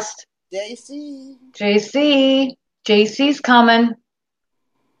chest. JC. JC. JC's coming.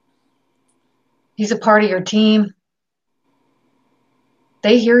 He's a part of your team.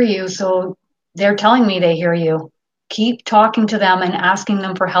 They hear you, so they're telling me they hear you. Keep talking to them and asking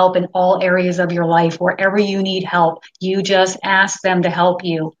them for help in all areas of your life. Wherever you need help, you just ask them to help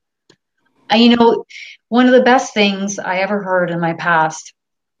you. And one of the best things I ever heard in my past,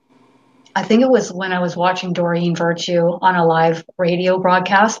 I think it was when I was watching Doreen Virtue on a live radio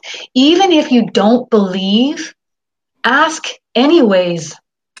broadcast. Even if you don't believe, ask anyways.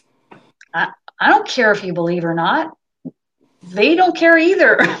 I don't care if you believe or not. They don't care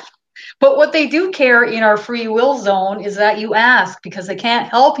either. But what they do care in our free will zone is that you ask because they can't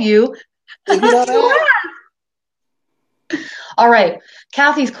help you If you unless don't you ask, ask. All right.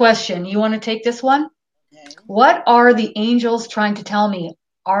 Kathy's question. You want to take this one? Okay. What are the angels trying to tell me?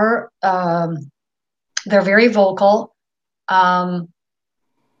 Are they're very vocal, um,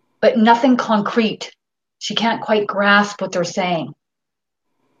 but nothing concrete. She can't quite grasp what they're saying.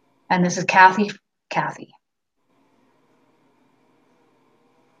 And this is Kathy. Kathy.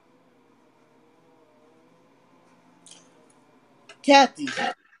 Kathy,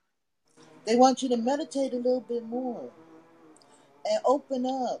 they want you to meditate a little bit more and open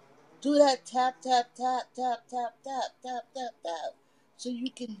up. Do that tap, tap, tap, tap, tap, tap, tap, tap, tap, so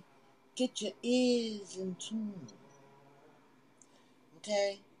you can get your ears in tune.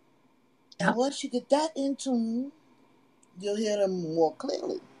 Okay? And Yep. once you get that in tune, you'll hear them more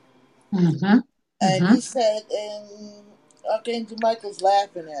clearly. Mm-hmm. And Mm-hmm. he said, and Archangel Michael's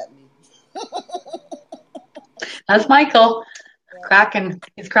laughing at me. That's Michael Yeah. cracking.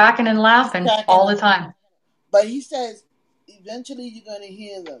 He's cracking and He's laughing cracking all up. the time. But he says, eventually you're going to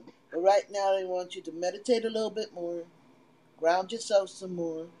hear them. But right now, they want you to meditate a little bit more, ground yourself some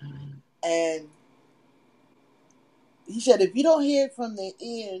more. And he said, if you don't hear it from their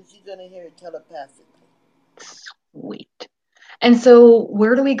ears, you're going to hear it telepathically. Sweet. And so,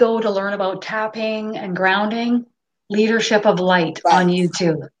 where do we go to learn about tapping and grounding? Leadership of Light on Right.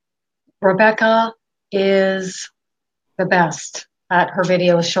 YouTube. Rebecca is the best at her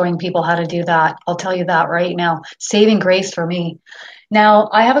videos showing people how to do that. I'll tell you that right now. Saving grace for me. Now,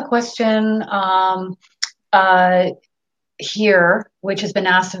 I have a question uh, here, which has been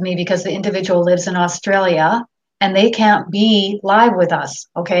asked of me because the individual lives in Australia and they can't be live with us.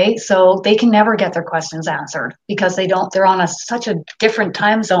 Okay. So they can never get their questions answered because they're on such a different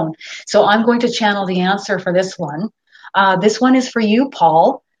time zone. So I'm going to channel the answer for this one. This one is for you,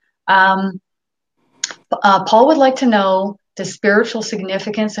 Paul. Um, Paul would like to know the spiritual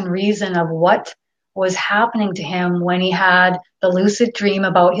significance and reason of what was happening to him when he had the lucid dream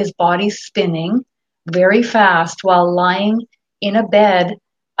about his body spinning very fast while lying in a bed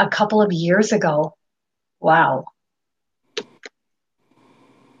a couple of years ago. Wow.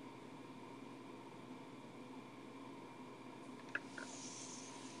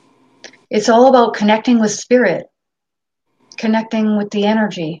 It's all about connecting with spirit, connecting with the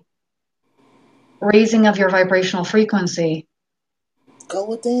energy, raising of your vibrational frequency. Go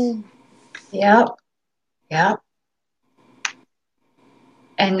within. Yep, yep.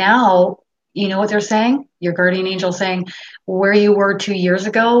 And now, you know what they're saying? Your guardian angel saying where you were 2 years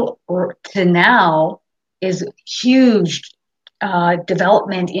ago or to now is huge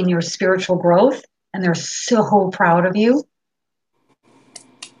development in your spiritual growth. And they're so proud of you.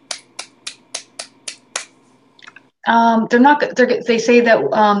 They're not. They say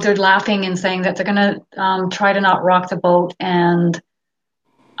that they're laughing and saying that they're going to try to not rock the boat and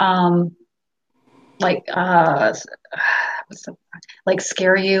um, like what's the, like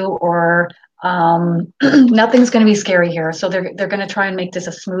scare you or nothing's going to be scary here. So they're going to try and make this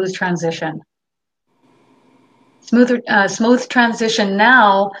a smooth transition, smooth transition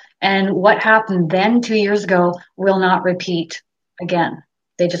now. And what happened then 2 years ago will not repeat again.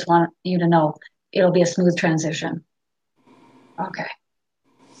 They just want you to know it'll be a smooth transition. Okay,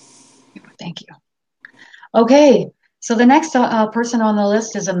 thank you. Okay, so the next person on the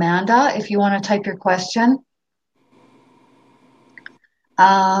list is Amanda. If you want to type your question,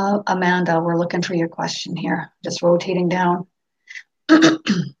 Amanda, we're looking for your question here. Just rotating down.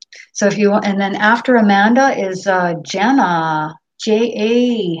 So if you and then after Amanda is Jana,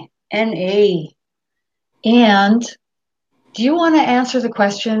 Jana. And do you want to answer the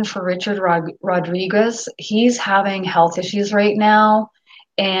question for Richard Rodriguez? He's having health issues right now,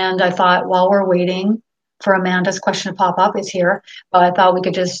 and I thought while we're waiting for Amanda's question to pop up, it's here. But I thought we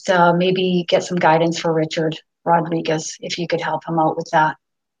could just maybe get some guidance for Richard Rodriguez if you could help him out with that.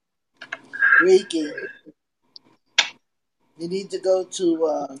 Reiki. You need to go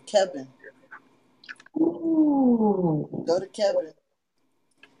to Kevin. Ooh, Go to Kevin.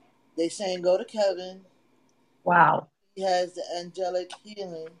 They saying go to Kevin. wow. He has the angelic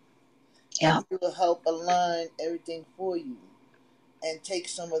healing, and Yeah, he will help align everything for you and take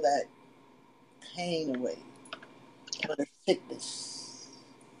some of that pain away, some of the sickness.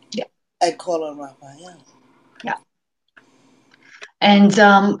 yeah, I call on Raphael. yeah. And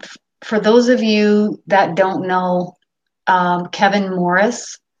for those of you that don't know, Kevin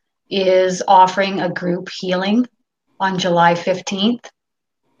Morris is offering a group healing on July 15th.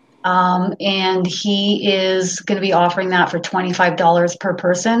 And he is going to be offering that for $25 per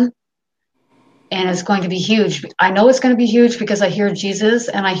person. And it's going to be huge. I know it's going to be huge because I hear Jesus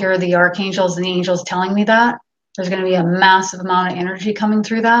and I hear the archangels and the angels telling me that. There's going to be a massive amount of energy coming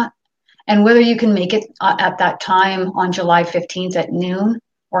through that. And whether you can make it at that time on July 15th at noon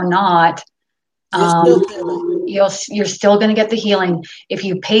or not, You're still feeling. You're still going to get the healing if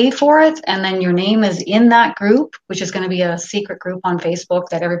you pay for it, and then your name is in that group, which is going to be a secret group on Facebook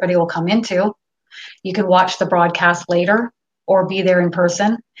that everybody will come into. You can watch the broadcast later or be there in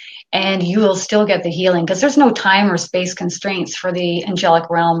person, and you will still get the healing because there's no time or space constraints for the angelic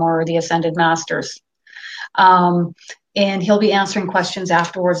realm or the ascended masters. And he'll be answering questions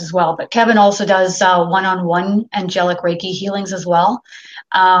afterwards as well. But Kevin also does one-on-one angelic Reiki healings as well,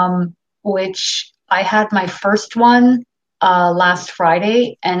 which I had my first one last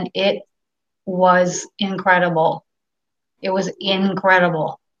Friday, and it was incredible. It was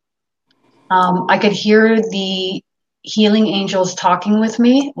incredible. I could hear the healing angels talking with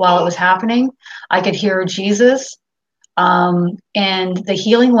me while it was happening. I could hear Jesus, and the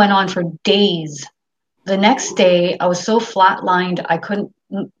healing went on for days. The next day, I was so flatlined, I couldn't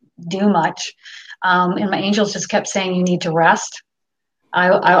do much. And my angels just kept saying, you need to rest.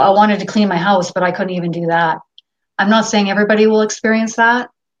 I wanted to clean my house, but I couldn't even do that. I'm not saying everybody will experience that,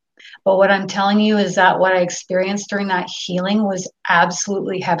 but what I'm telling you is that what I experienced during that healing was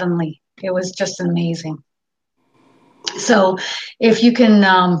absolutely heavenly. It was just amazing. So if you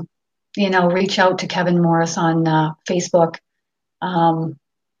can, reach out to Kevin Morris on Facebook.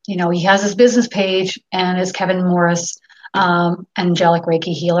 He has his business page and it's Kevin Morris, Angelic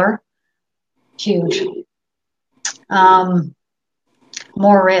Reiki Healer. Huge.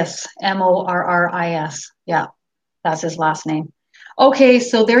 Morris, Morris. Yeah, that's his last name. Okay,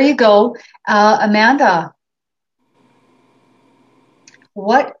 so there you go. Amanda,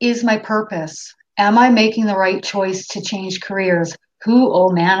 what is my purpose? Am I making the right choice to change careers?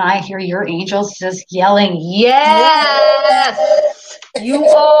 Oh man, I hear your angels just yelling, yes, you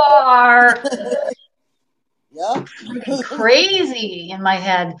are. Yep. Crazy in my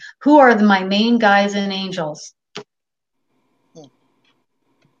head. Who are my main guides and angels?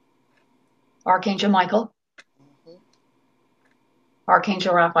 Archangel Michael,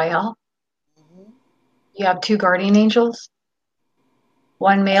 Archangel Raphael. You have 2 guardian angels,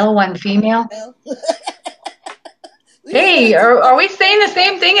 1 male, 1 female. Hey, are we saying the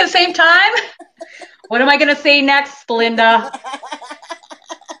same thing at the same time? What am I going to say next, Belinda?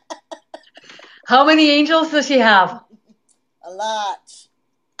 How many angels does she have? A lot.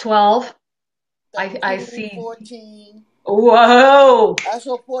 12. 13, I see. 14. Whoa. I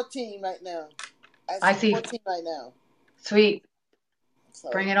saw 14 right now. I see 14 right now. Sweet. So.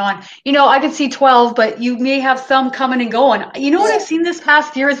 Bring it on. I could see 12, but you may have some coming and going. What I've seen this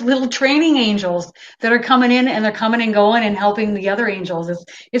past year is little training angels that are coming in and they're coming and going and helping the other angels.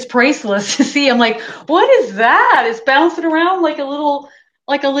 It's priceless to see. I'm like, what is that? It's bouncing around like a little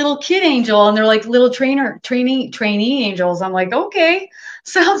kid angel, and they're like little trainee angels. I'm like, okay,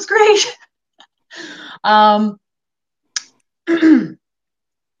 sounds great.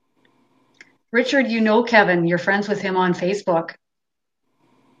 Richard, Kevin. You're friends with him on Facebook.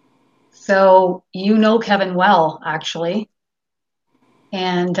 So Kevin well, actually.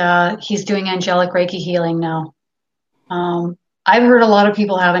 And he's doing angelic Reiki healing now. I've heard a lot of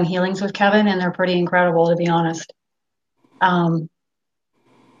people having healings with Kevin, and they're pretty incredible, to be honest. The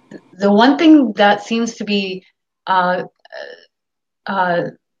one thing that seems to be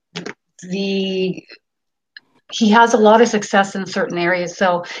he has a lot of success in certain areas.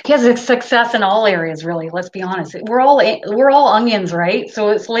 So he has a success in all areas, really. Let's be honest. We're all onions, right? So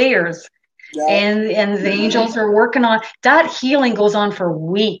it's layers. Yeah. And the angels are working on that. Healing goes on for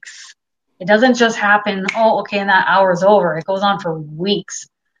weeks. It doesn't just happen, and that hour's over. It goes on for weeks.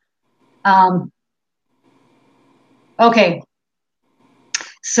 Okay.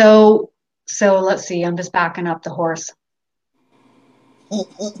 So let's see. I'm just backing up the horse.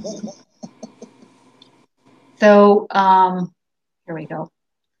 So here we go.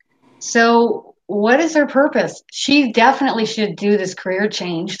 So what is her purpose? She definitely should do this career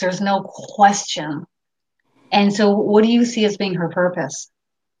change. There's no question. And so what do you see as being her purpose?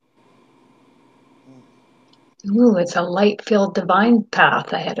 Ooh, it's a light-filled divine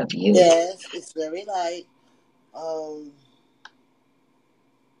path ahead of you. Yes, it's very light.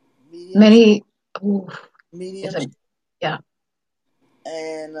 Medium. Yeah.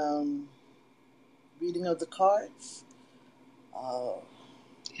 And reading of the cards.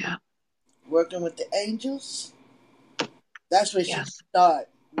 Yeah. Working with the angels. That's where she start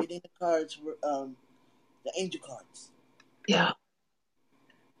reading the cards. The angel cards. Yeah.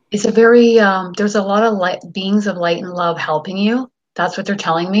 It's a very, there's a lot of beings of light and love helping you. That's what they're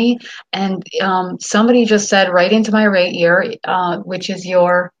telling me. And somebody just said right into my right ear, which is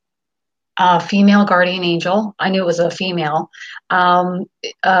your female guardian angel. I knew it was a female.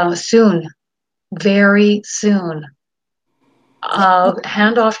 Soon, very soon.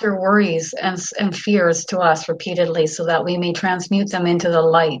 Hand off your worries and fears to us repeatedly so that we may transmute them into the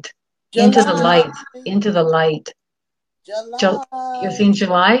light, into the July, light, into the light. You're July. seeing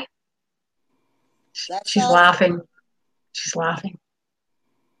July? That's She's all. laughing. She's laughing.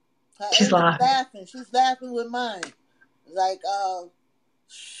 Her She's angel's laughing. laughing. She's laughing with mine. Like,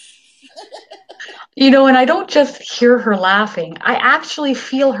 And I don't just hear her laughing. I actually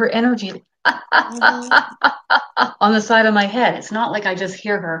feel her energy hmm on the side of my head. It's not like I just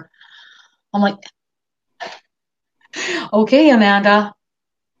hear her. I'm like, okay, Amanda.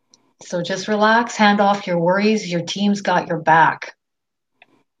 So just relax, hand off your worries. Your team's got your back.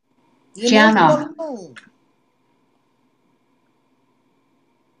 you're never Jana. alone.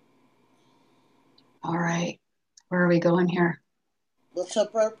 All right. Where are we going here? What's her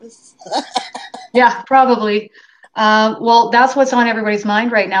purpose? Yeah, probably. Well, that's what's on everybody's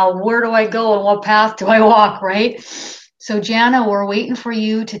mind right now. Where do I go and what path do I walk, right? So, Jana, we're waiting for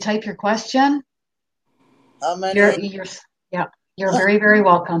you to type your question. How You're, many? you're, yeah, you're very, very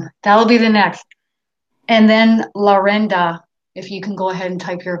welcome. That'll be the next. And then, Lorenda, if you can go ahead and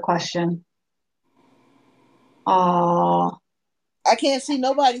type your question. Oh, I can't see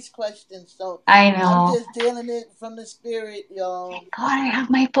nobody's question, so I I'm know. just dealing it from the spirit, y'all. God, I have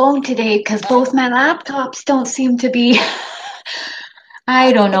my phone today because I both my laptops don't seem to be. I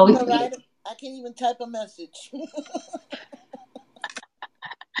I don't can't know. even write it. I can't even type a message.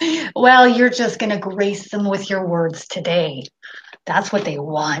 Well, you're just going to grace them with your words today. That's what they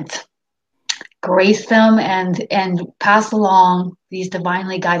want. Grace them and pass along these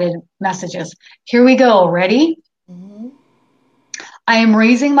divinely guided messages. Here we go. Ready? hmm I am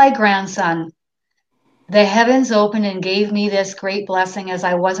raising my grandson. The heavens opened and gave me this great blessing as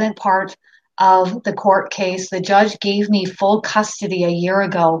I wasn't part of the court case. The judge gave me full custody a year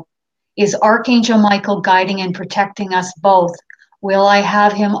ago. Is Archangel Michael guiding and protecting us both? Will I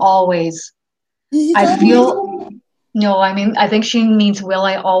have him always? He's I always. feel No, I mean, I think she means, will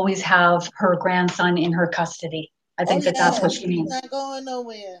I always have her grandson in her custody? I Oh think that that's what yes, she he's means. not going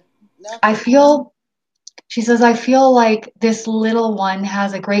nowhere. Not I for. feel, she says, I feel like this little one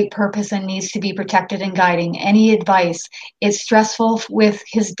has a great purpose and needs to be protected and guiding. Any advice? It's stressful with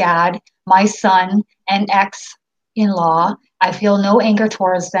his dad, my son, and ex-in-law. I feel no anger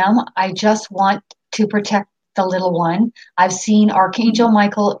towards them. I just want to protect the little one. I've seen Archangel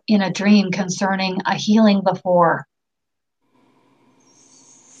Michael in a dream concerning a healing before.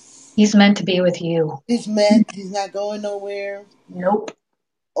 He's meant to be with you. He's met. He's not going nowhere. Nope.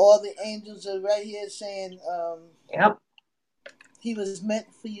 All the angels are right here saying, Yep. he was meant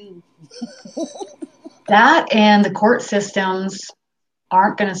for you. That and the court systems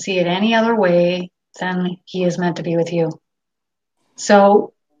aren't going to see it any other way than he is meant to be with you.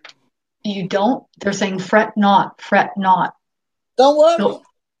 So they're saying fret not, fret not. Don't worry. Don't,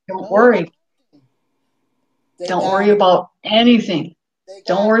 don't Don't worry about worry. it. They Don't got worry it. about anything. They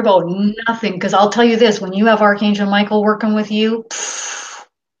Don't got worry it. about nothing. Because I'll tell you this, when you have Archangel Michael working with you,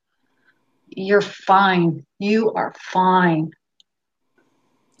 you're fine. You are fine.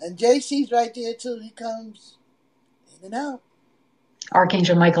 And JC's right there too. He comes in and out.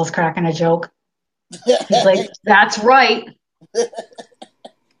 Archangel Michael's cracking a joke. He's like, that's right.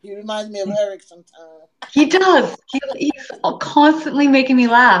 He reminds me of Eric sometimes. He does. He's constantly making me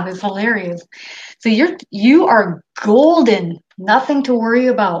laugh. It's hilarious. So you are golden. Nothing to worry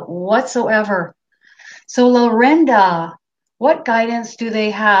about whatsoever. So Lorenda, what guidance do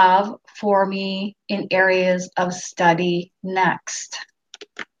they have for me in areas of study next?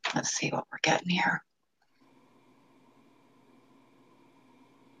 Let's see what we're getting here.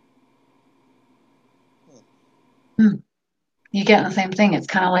 Hmm. You getting the same thing? It's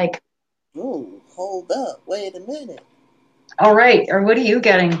kind of like, Ooh, hold up. Wait a minute. all right, or what are you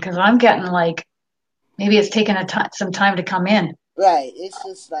getting? Because I'm getting like maybe it's taking some time to come in. Right. It's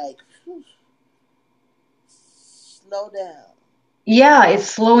just like, whew, slow down. Yeah, it's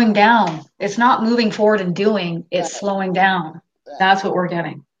slowing down. It's not moving forward and doing, it's Right. slowing down. Right. That's what we're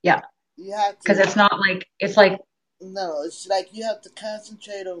getting. Yeah. You have Because to, it's like no, it's like you have to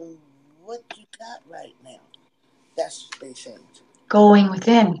concentrate on what you got right now. That's what they say. going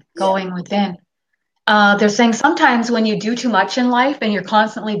within, Yeah. going within. They're saying sometimes when you do too much in life and you're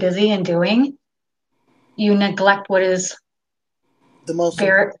constantly busy and doing, you neglect what is The most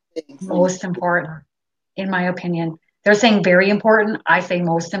important very thing for you. most important, in my opinion. They're saying very important. I say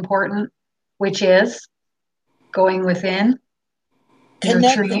most important, which is going within, Connecting.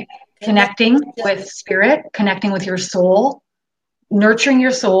 nurturing, Connect connecting with each other. with spirit, connecting with your soul, nurturing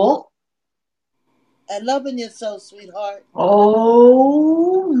your soul. And loving yourself, sweetheart.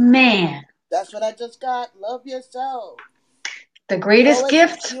 Oh man. That's what I just got. Love yourself. The greatest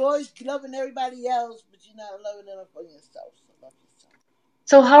gift. You're always loving everybody else, but you're not loving enough for yourself. So love yourself.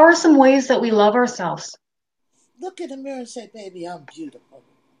 So how are some ways that we love ourselves? Look in the mirror and say, baby, I'm beautiful.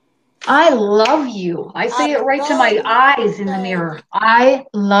 I love you. I I say it right to love my you, eyes in the mirror. baby. I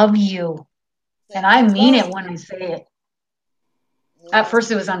love you. Say, And I I mean it love when you. I say it. At Yeah.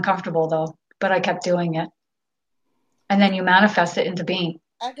 first it was uncomfortable though, but I kept doing it. And then you manifest it into being.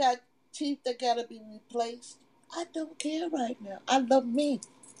 I got teeth that gotta be replaced. I don't care right now. I love me.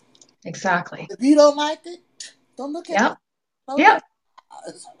 Exactly. If you don't like it, don't look at me. Yep. Close your Yep.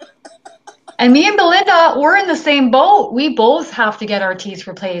 eyes. And me and Belinda, we're in the same boat. We both have to get our teeth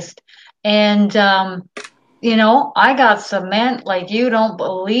replaced. And, I got cement like you don't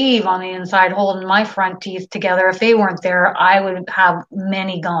believe on the inside holding my front teeth together. If they weren't there, I would have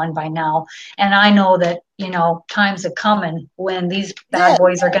many gone by now. And I know that, times are coming when these bad Yeah,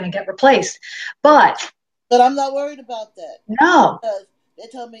 boys are going to get replaced. But but I'm not worried about that no, because they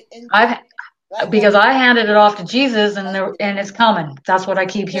told me in I've right now. because I handed it off to Jesus and it's coming. That's what I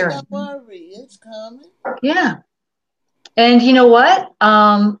keep Hey, hearing. don't worry, it's coming. Yeah. And you know what?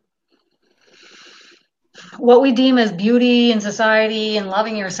 What we deem as beauty in society and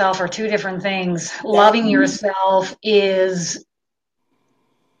loving yourself are two different things. That Loving yourself is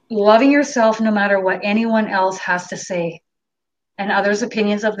loving yourself no matter what anyone else has to say. And others'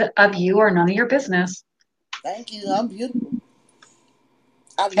 opinions of you are none of your business. thank you. I'm beautiful.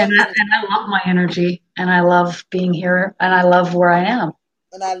 I And love I, being and I love my energy and I love being here and I love where I am.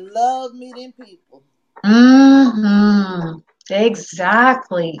 and I love meeting people. Hmm.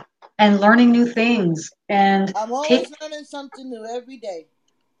 Exactly. And learning new things and I'm always take learning something new every day.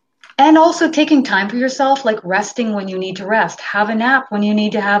 and also taking time for yourself, like resting when you need to rest. Have a nap when you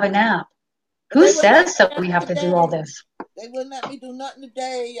need to have a nap. But Who they wouldn't let says me that we rest have to do all today. this? They wouldn't let me do nothing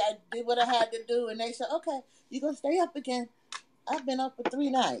today. I did what I had to do, and they said, "Okay, you're gonna stay up again." I've been up for 3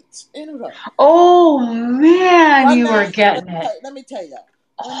 nights in a row. Oh man, One you are night, getting it. let me tell you,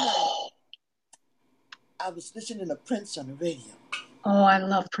 one night I was listening to Prince on the radio. Oh, I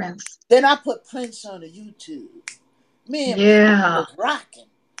love Prince. Then I put Prince on the YouTube. Me and Prince Yeah. was rocking.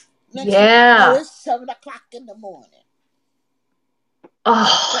 Next thing you know, Yeah. it's 7 o'clock in the morning. I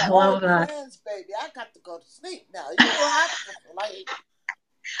Oh, said, I "Oh, love that. Prince, baby, I got to go to sleep now. You don't have to sleep."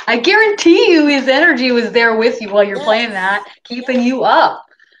 I guarantee you his energy was there with you while you're playing that, Yes, keeping yes. you up.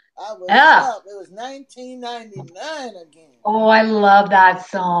 I was Yeah. up. It was 1999 again. Oh, I love that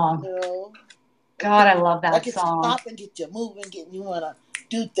song. You know, God, I love that that gets you song. popping, get you moving, getting you wanna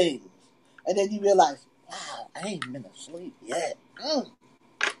do things, and then you realize, wow, I ain't been asleep yet.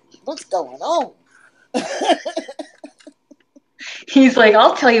 What's going on? He's like,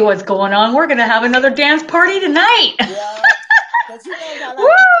 I'll tell you what's going on. We're going to have another dance party tonight. Yeah, because he knows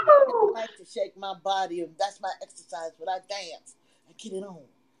Woo! I like to shake my body, and that's my exercise. But I dance and get it on.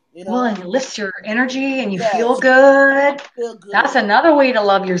 You Well, know? and it lifts your energy and you feel Yes, good. feel That's good. another way to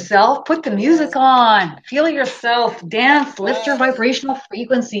love yourself. Put the Yes, music on. Feel yourself. that's Dance. Lift your right. vibrational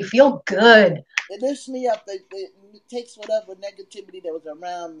frequency. Feel good. It lifts me up. It takes whatever negativity that was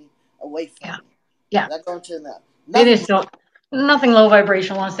around me away from Yeah. me. Yeah. Not going to now. It Nothing. is so nothing low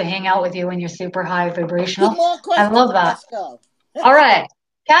vibrational wants to hang out with you when you're super high Two vibrational. more I questions. love that. Let's go. All right.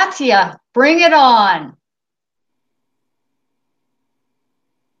 Katia, bring it on.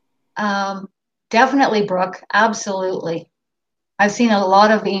 Um, Definitely, Brooke. Absolutely. I've seen a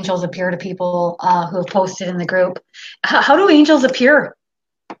lot of angels appear to people who have posted in the group. How do angels appear?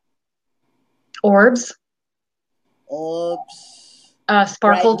 Orbs, Orbs, bright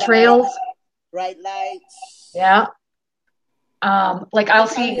sparkle trails. lights, bright lights. Yeah. Like I'll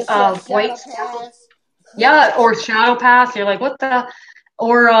Sometimes see you see a white shadow sparkle. pass. Yeah, or shadow pass. You're like, what the?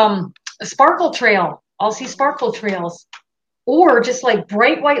 Or a sparkle trail. I'll see Mhm. sparkle trails. Or just like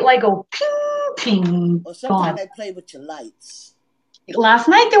bright white light go ping, ping, Or sometimes gone. they play with your lights. Last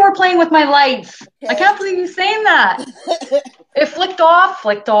night they were playing with my lights. I Okay. can't believe you saying that. It flicked off,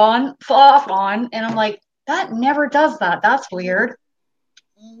 flicked on, off, on, and I'm like, that never does that. That's weird.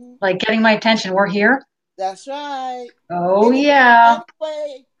 Mhm. Like getting my attention. We're here. That's right. Oh yeah. Any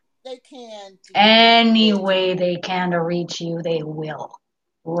way they can to get Any your attention. way they can to reach you, they will.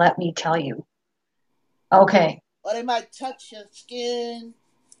 Let me tell you. Okay. Or they might touch your skin,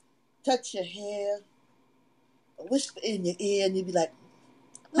 touch your hair, whisper in your ear, and you'd be like,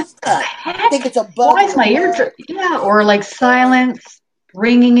 What "What's the that?" Think heck? it's a Why bug in is the my ear? bug. Yeah, or like silence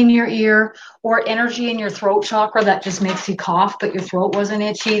ringing in your ear, or energy in your throat chakra that just makes you cough, but your throat wasn't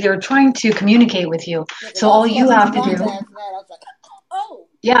itchy. They're trying to communicate with you. Yeah, because So I all was you coughing a have to lot do, last night. I was like, "Oh."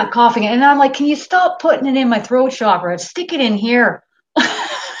 yeah, coughing. And I'm like, can you stop putting it in my throat chakra? Stick it in here.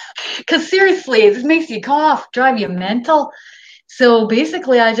 Because seriously, this makes you cough, drive you mental. So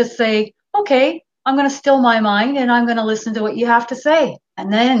basically, I just say, okay, I'm going to still my mind and I'm going to listen to what you have to say.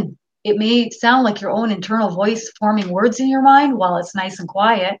 And then it may sound like your own internal voice forming words in your mind while it's nice and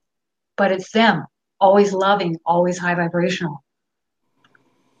quiet, but it's them, always loving, always high vibrational.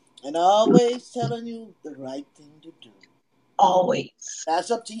 And always telling you the right thing to do. Always.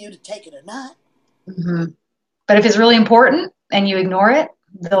 That's up to you to take it or not. Hmm. But if it's really important and you ignore it,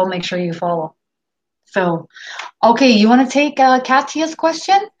 they'll make sure you follow. So, okay, you want to take Katya's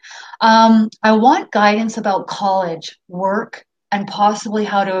question? I want guidance about college, work, and possibly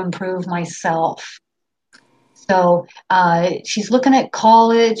how to improve myself. So, she's looking at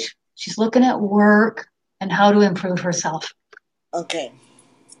college, she's looking at work, and how to improve herself. Okay.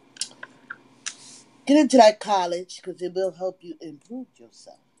 Get into that college because it will help you improve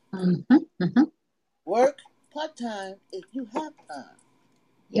yourself. Hmm. Hmm. Work part time if you have time.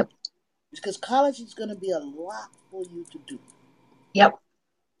 Yep, Because college is going to be a lot for you to do. yep,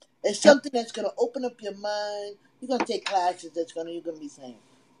 It's yep. something that's going to open up your mind. You're going to take classes you're going to be saying,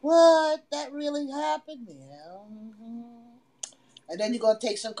 "What? That really happened?" Yeah. Mm-hmm. And then you're going to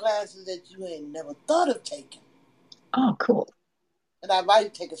take some classes that you ain't never thought of taking. Oh, cool. And I advise you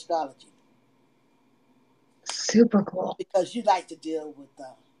to take astrology Super cool. because you like to deal with the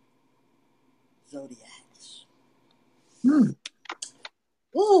zodiacs. Hmm.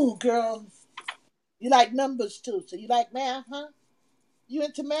 Ooh, girl, you like numbers too, so you like math, huh? You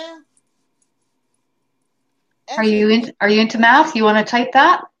into math? Answer. Are you into math? You want to type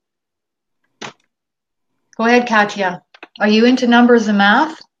that? Go ahead, Katya. Are you into numbers and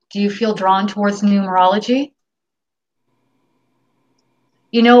math? Do you feel drawn towards numerology?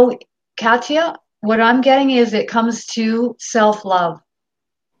 You know, Katya, what I'm getting is it comes to self-love.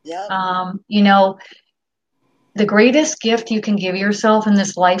 Yep. You know, the greatest gift you can give yourself in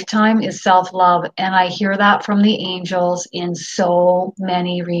this lifetime is self-love. And I hear that from the angels in so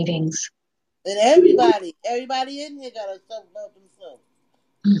many readings. And everybody in here got to self love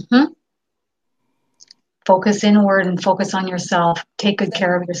themselves. Hmm. Focus inward and focus on yourself. Take good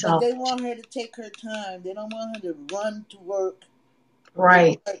care of But yourself. they want her to take her time. They don't want her to run to work. They want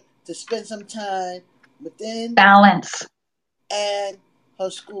Right. her to spend some time within Balance. and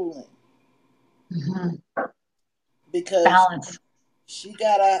her schooling Hmm. because Balance. she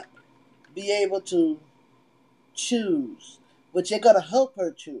gotta be able to choose, but you're gonna help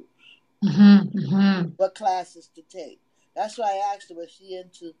her choose Hmm. Hmm. what classes to take. That's why I asked her was she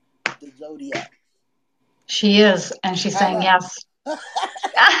into the zodiac. She is, and she's saying I yes. know.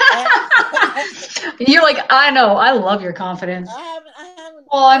 I, You're like, I know, I love your confidence. I haven't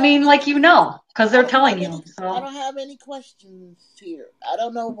Well, I mean, questioned. like because I they're don't have telling any. you. I So, don't have any questions here. I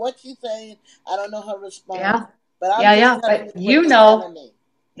don't know what she's saying. I don't know her response. yeah, But I'm yeah, just yeah. telling But you what they're know, telling me.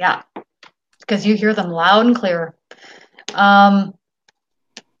 yeah, because you hear them loud and clear. Um,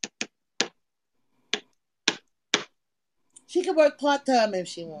 She can work part time if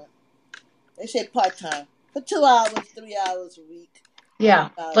she wants. They say part time for 2 hours, 3 hours a week. yeah,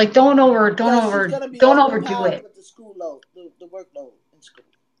 Um, like because she's gonna be don't overdo overpowered it. with the school load, the workload in school.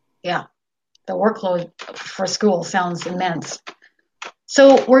 Yeah, the workload for school sounds immense.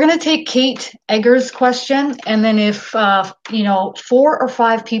 So we're going to take Kate Egger's question, and then if 4 or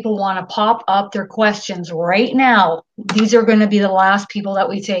 5 people want to pop up their questions right now, these are going to be the last people that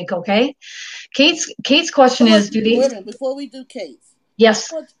we take. Okay? Kate's question But is, do they? wait a minute, before we do case,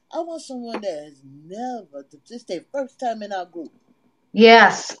 Yes, I want someone that has never, this their first time in our group,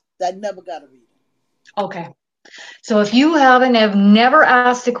 yes. that never got a reading. Okay. So if you have never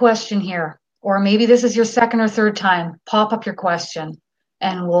asked a question here, or maybe this is your second or third time, pop up your question,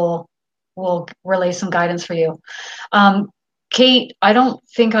 and we'll relay some guidance for you. Um, Kate, I don't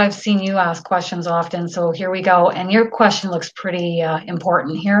think I've seen you ask questions often, so here we go. And your question looks pretty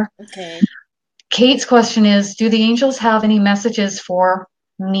important here. Okay. Kate's question is, do the angels have any messages for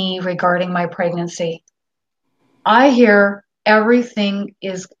me regarding my pregnancy? I hear everything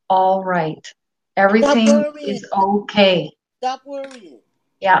is all right. Stop Everything worrying. is okay. Stop worrying.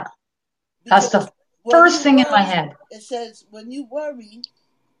 Yeah, that's Because the when first you thing in my worry, head. it says when you worry,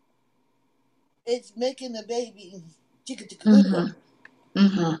 it's making the baby chicka chicka. Hmm.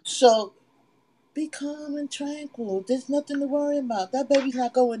 Hmm. So be calm and tranquil. There's nothing to worry about. That baby's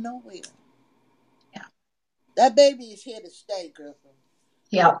not going nowhere. Yeah. That baby is here to stay, girlfriend.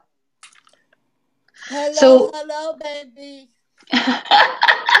 Yeah. Hello, So hello, baby.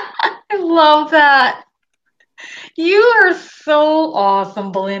 I love that. You are so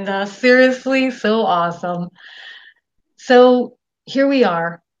awesome, Belinda. Seriously, so awesome. So here we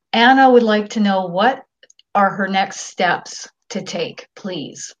are. Anna would like to know what are her next steps to take,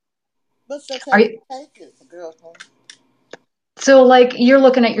 please. What's the Are test you take it, girlfriend? So like you're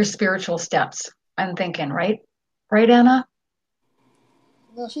looking at your spiritual steps, I'm thinking, right? Right, Anna?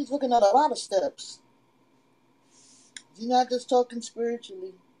 No, she's looking at a lot of steps. She's not just talking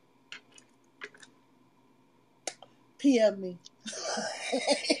spiritually. PM me.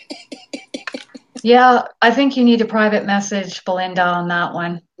 Yeah, I think you need a private message, Belinda, on that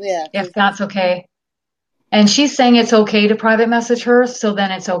one, Yeah, if because that's okay. And she's saying it's okay to private message her, so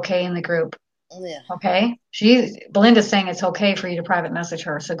then it's okay in the group. yeah. Okay? Belinda's saying it's okay for you to private message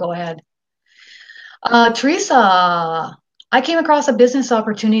her, so go ahead. Teresa, I came across a business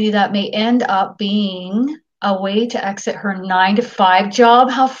opportunity that may end up being a way to exit her 9 to 5 job.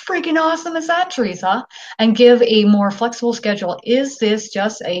 How freaking awesome is that, Teresa? And give a more flexible schedule. Is this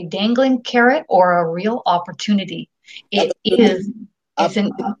just a dangling carrot or a real opportunity? It Opportunity. is. It's an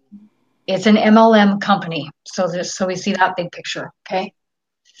Opportunity. it's an MLM company. So we see that big picture. Okay.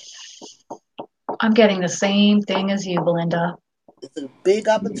 I'm getting the same thing as you, Belinda. It's a big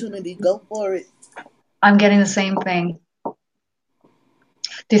opportunity. Go for it. I'm getting the same thing.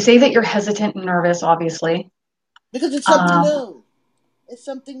 They say that you're hesitant and nervous, obviously. Because it's something Um, new. It's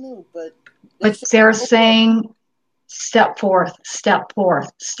something new, but but let's just they're go for it. saying step forth, step forth,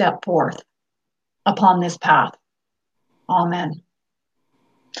 step forth upon this path. Amen.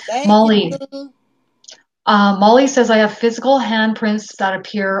 Thank Molly. you. Molly says I have physical handprints that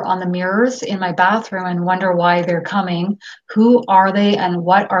appear on the mirrors in my bathroom and wonder why they're coming. Who are they and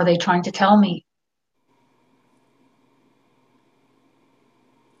what are they trying to tell me?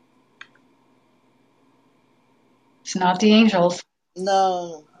 It's not the angels.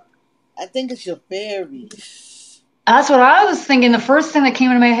 No, I think it's your fairies. That's what I was thinking. The first thing that came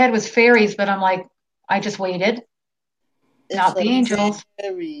into my head was fairies, but I'm like, I just waited. It's Not a the angels.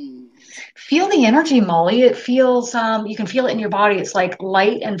 fairies. Feel the energy, Molly. It feels, you can feel it in your body. It's like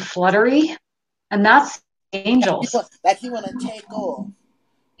light and fluttery, and that's the angels. Like you want to take off.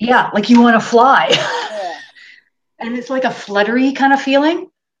 Yeah, like you want to fly. Yeah. And it's like a fluttery kind of feeling.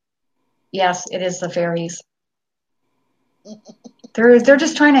 Yes, it is the fairies. They're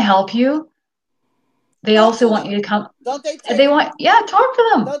just trying to help you. They Talk also to want them. you to come. Don't they They take? want, yeah, talk to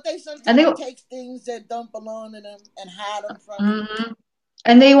them. Don't they And they sometimes take things that don't belong to them and hide them from you? mhm.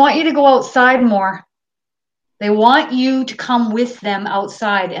 And they want you to go outside more. They want you to come with them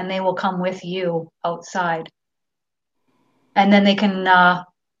outside, and they will come with you outside. And then they can, they're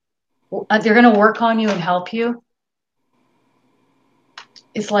going to work on you and help you.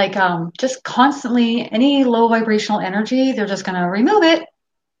 It's like just constantly any low vibrational energy, they're just going to remove it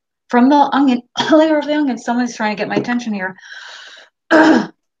from the onion layer of the onion. Someone's trying to get my attention here.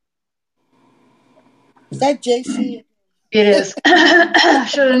 It Is that JC? is.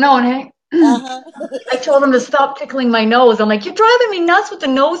 Should have known, hey? Uh huh. I told him to stop tickling my nose. I'm like, you're driving me nuts with the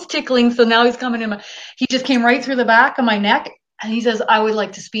nose tickling. So now he's coming in. He just came right through the back of my neck. And he says, I would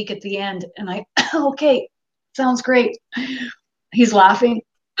like to speak at the end. And I, okay, sounds great. He's laughing.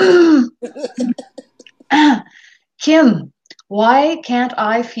 Kim, why can't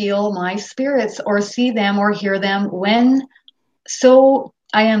I feel my spirits or see them or hear them when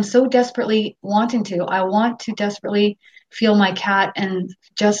I am so desperately wanting to? I want to desperately feel my cat and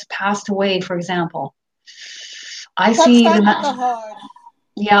just passed away, for example. I Stop see trying so the, hard.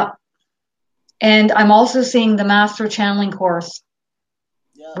 yeah. And I'm also seeing the master channeling course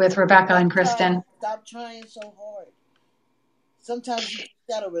Yeah. with Rebecca Stop and trying. Kristin. Stop trying so hard. Sometimes you just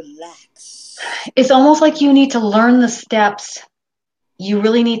gotta relax. It's almost like you need to learn the steps. You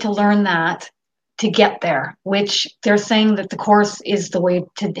really need to learn that to get there, which they're saying that the course is the way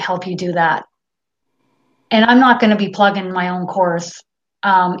to help you do that. And I'm not going to be plugging my own course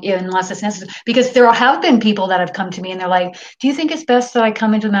unless it's necessary. Because there have been people that have come to me and they're like, do you think it's best that I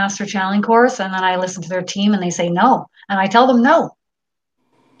come into the Master Channeling course? And then I listen to their team and they say no. And I tell them no.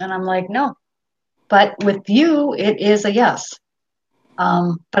 And I'm like, no. But with you, it is a yes.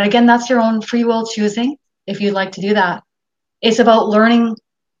 But again, that's your own free will choosing if you'd like to do that. It's about learning.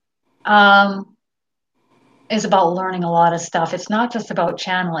 Um, it's about learning a lot of stuff. It's not just about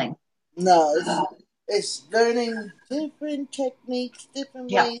channeling. No, it's learning different techniques, different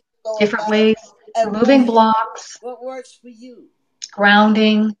Yeah, ways to go different about it, ways, and removing blocks, what works for you.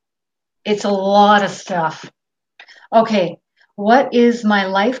 grounding. It's a lot of stuff. Okay, what is my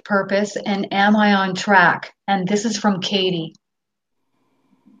life purpose and am I on track? And this is from Katie.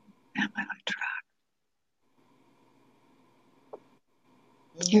 Am I on track?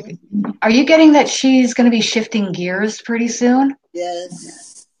 Hmm. Are you getting that she's going to be shifting gears pretty soon?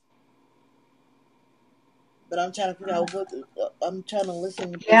 Yes, but I'm trying to figure out what I'm trying to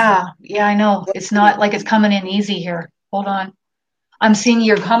listen. Yeah, I know. It's not like it's coming in easy here. Hold on. I'm seeing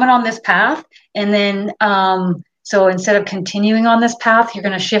you're coming on this path, and then So instead of continuing on this path, you're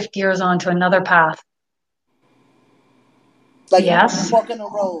going to shift gears onto another path. Like Yes. walking the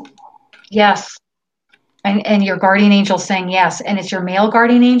road. Yes. And your guardian angel saying yes. And it's your male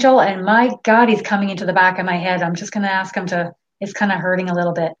guardian angel. And my God, he's coming into the back of my head. I'm just going to ask him to, it's kind of hurting a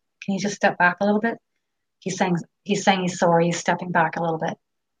little bit. Can you just step back a little bit? He's saying he's sorry. He's stepping back a little bit.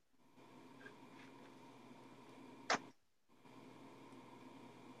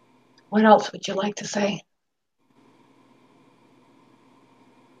 What else would you like to say?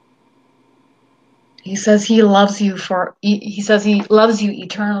 He says he loves you he says he loves you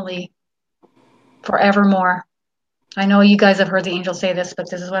eternally, forevermore. I know you guys have heard the angel say this, but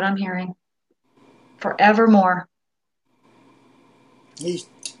this is what I'm hearing. Forevermore. He's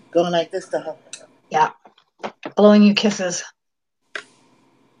going like this to her. Yeah. Blowing you kisses.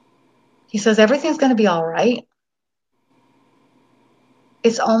 He says everything's going to be all right.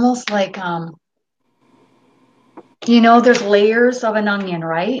 It's almost like, there's layers of an onion,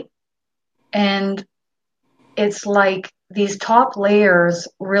 right? And it's like these top layers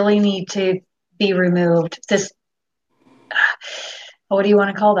really need to be removed. What do you want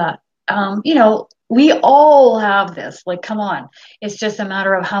to call that? We all have this. Like, come on. It's just a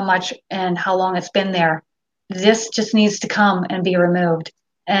matter of how much and how long it's been there. This just needs to come and be removed.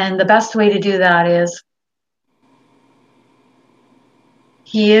 And the best way to do that is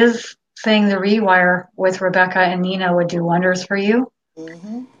he is saying the rewire with Rebecca and Nina would do wonders for you.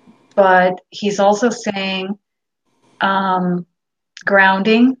 Mm-hmm. But he's also saying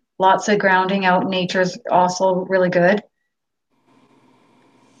grounding, lots of grounding out in nature is also really good.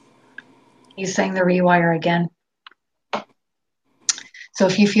 He's saying the rewire again. So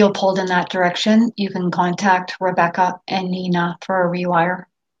if you feel pulled in that direction, you can contact Rebecca and Nina for a rewire.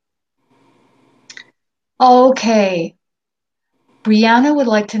 Okay. Brianna would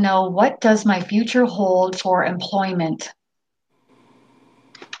like to know, what does my future hold for employment?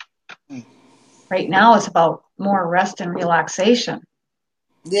 Right now it's about more rest and relaxation.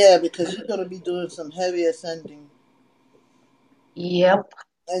 Yeah, because you're going to be doing some heavy ascending. Yep.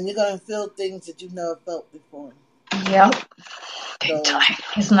 And you're going to feel things that you've never felt before. Yep. So,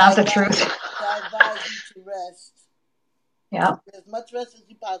 isn't that the truth? I advise you to rest. Yeah. As much rest as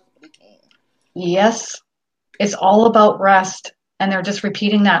you possibly can. Yes. It's all about rest. And they're just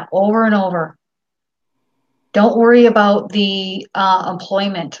repeating that over and over. Don't worry about the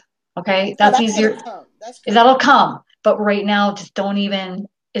employment. Okay. That's easier. That'll come. But right now, just don't even,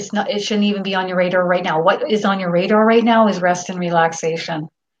 it shouldn't even be on your radar right now. What is on your radar right now is rest and relaxation.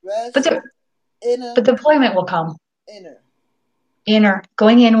 Rest, but the employment will come. Inner.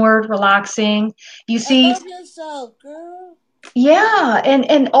 Going inward, relaxing. You see. And love yourself, girl. Yeah.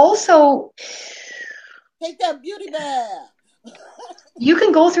 And also. Take that beauty bath. You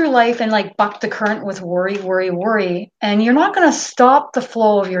can go through life and like buck the current with worry, and you're not going to stop the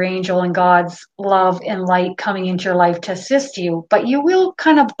flow of your angel and God's love and light coming into your life to assist you, but you will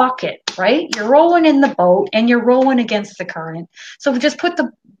kind of buck it, right? You're rowing in the boat and you're rowing against the current. So just put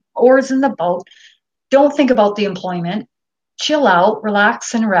the oars in the boat. Don't think about the employment. Chill out,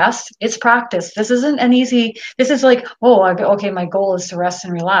 relax, and rest. It's practice. This isn't an easy, this is like, okay, my goal is to rest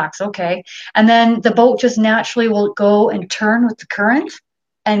and relax. Okay. And then the boat just naturally will go and turn with the current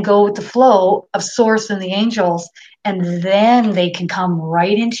and go with the flow of source and the angels. And then they can come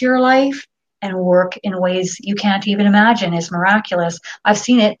right into your life and work in ways you can't even imagine. It's miraculous. I've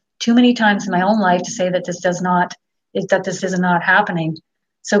seen it too many times in my own life to say that this is not happening.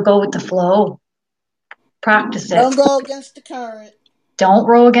 So go with the flow. Practice it. Don't go against the current. Don't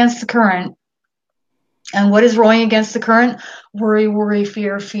row against the current. And what is rowing against the current? Worry,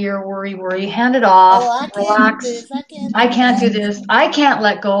 fear, worry. Hand it off. Oh, Relax. I can't do this. I can't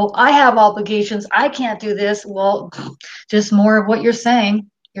let go. I have obligations. I can't do this. Well, just more of what you're saying.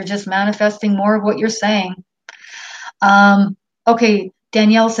 You're just manifesting more of what you're saying. Okay,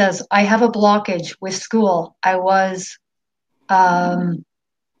 Danielle says, I have a blockage with school.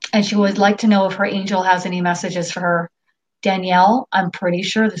 And she would like to know if her angel has any messages for her. Danielle, I'm pretty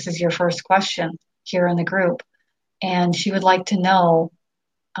sure this is your first question here in the group. And she would like to know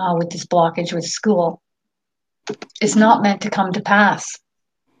with this blockage with school. It's not meant to come to pass.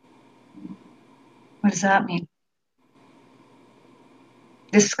 What does that mean?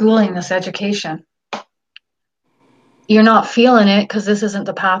 This schooling, this education. You're not feeling it because this isn't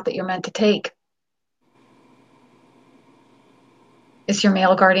the path that you're meant to take. Is your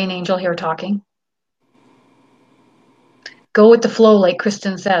male guardian angel here talking? Go with the flow, like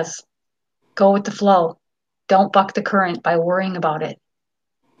Kristin says. Go with the flow. Don't buck the current by worrying about it.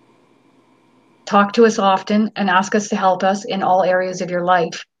 Talk to us often and ask us to help us in all areas of your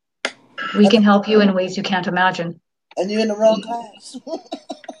life. We can help you in ways you can't imagine. And you're in the wrong class.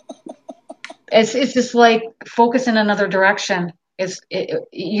 It's just like focus in another direction.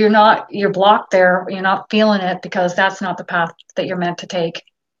 You're blocked there. You're not feeling it because that's not the path that you're meant to take.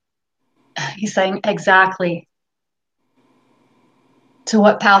 He's saying exactly. So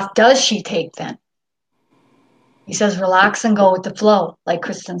what path does she take then? He says relax and go with the flow, like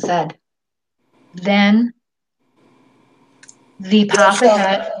Kristin said. Then the They'll path show her.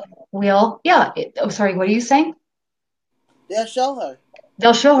 ahead will, yeah. Sorry, what are you saying? They'll show her.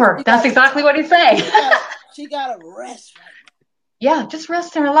 They'll show her. She That's got exactly what he's saying. she got to rest right Yeah, just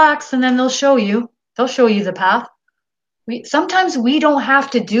rest and relax, and then they'll show you. They'll show you the path. Sometimes we don't have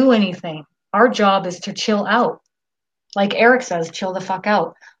to do anything. Our job is to chill out. Like Eric says, chill the fuck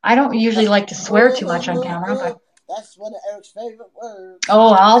out. I don't usually like to swear too much on camera, but That's one of Eric's favorite words.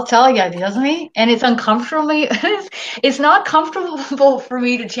 oh, I'll tell you, doesn't he? And it's uncomfortably, it's not comfortable for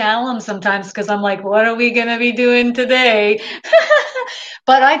me to channel him sometimes because I'm like, what are we gonna be doing today?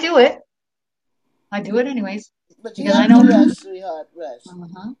 But I do it. I do it anyways But you because I have to know. rest, sweetheart. Rest.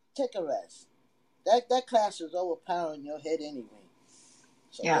 Uh-huh. Take a rest. That class is overpowering your head anyway.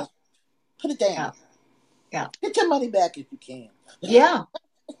 So Yeah, just put it down. yeah, yeah, Get your money back if you can. yeah.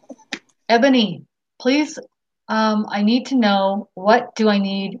 Ebony, please, I need to know what do I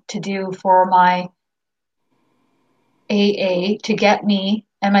need to do for my AA to get me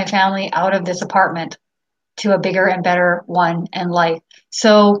and my family out of this apartment to a bigger and better one in life.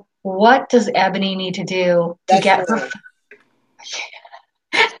 So, what does Ebony need to do to That's get her? yours.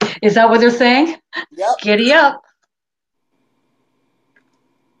 Is that what they're saying? Yep. Giddy up.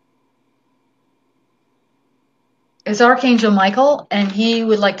 It's Archangel Michael, and he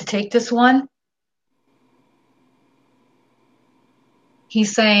would like to take this one.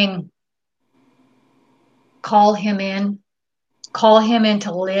 He's saying, call him in. Call him in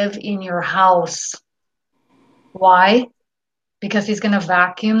to live in your house. Why? Because he's going to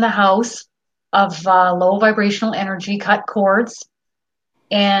vacuum the house of low vibrational energy, cut cords,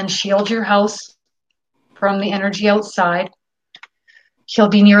 and shield your house from the energy outside. He'll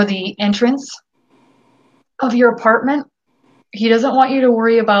be near the entrance of your apartment. He doesn't want you to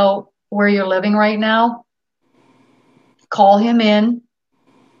worry about where you're living right now. Call him in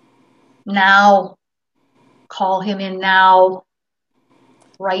now. Call him in now.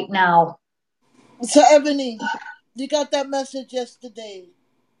 Right now. So, Ebony, you got that message yesterday.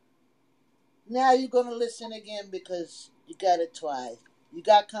 Now you're going to listen again because you got it twice. You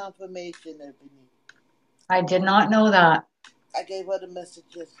got confirmation, Ebony. I did not know that. I gave her the message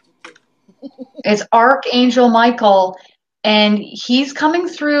yesterday. It's Archangel Michael, and he's coming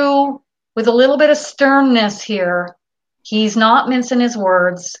through with a little bit of sternness here. He's not mincing his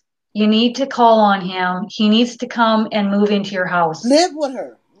words. You need to call on him. He needs to come and move into your house. Live with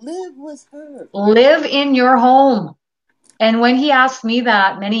her. Live with her. Live in your home. And when he asked me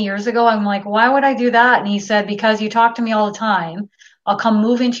that many years ago, I'm like, why would I do that? And he said, because you talk to me all the time. I'll come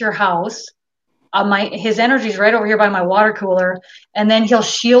move into your house. His energy's right over here by my water cooler. And then he'll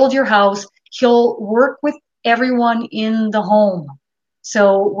shield your house. He'll work with everyone in the home.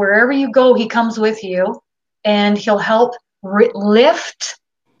 So wherever you go, he comes with you and he'll help lift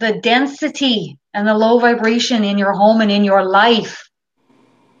the density and the low vibration in your home and in your life.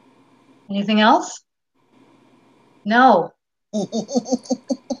 Anything else? No.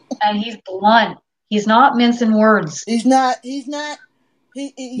 And he's blunt. He's not mincing words. He's not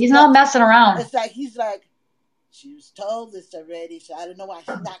messing around. It's like he's like, she was told this already, so I don't know why she's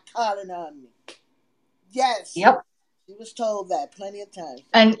not calling on me. Yes. Yep. She was told that plenty of times.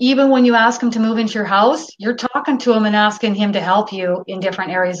 And even when you ask him to move into your house, you're talking to him and asking him to help you in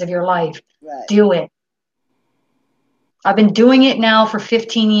different areas of your life. Right. Do it. I've been doing it now for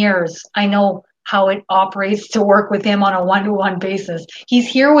 15 years. I know how it operates to work with him on a one-to-one basis. He's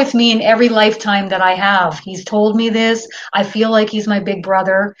here with me in every lifetime that I have. He's told me this. I feel like he's my big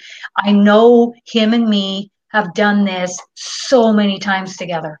brother. I know him and me have done this so many times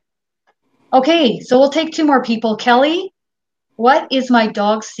together. Okay, so we'll take two more people. Kelly, what is my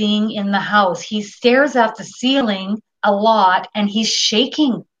dog seeing in the house? He stares at the ceiling a lot and he's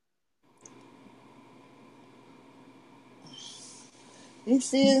shaking. He's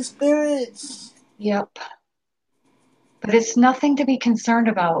seeing spirits. Yep. But it's nothing to be concerned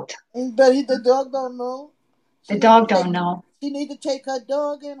about. But the dog don't know. The dog don't know. She need to take her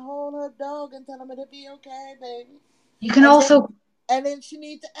dog and hold her dog and tell him it'll be okay, baby. You can also... And then she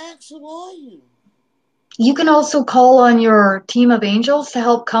need to ask, who are you? You can also call on your team of angels to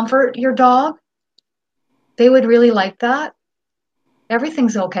help comfort your dog. They would really like that.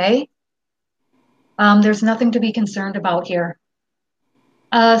 Everything's okay. There's nothing to be concerned about here.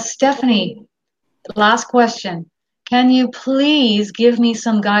 Stephanie, last question. Can you please give me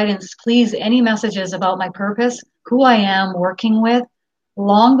some guidance, please, any messages about my purpose, who I am working with,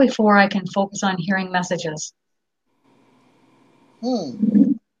 long before I can focus on hearing messages?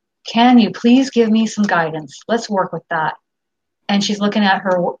 Can you please give me some guidance? Let's work with that. And she's looking at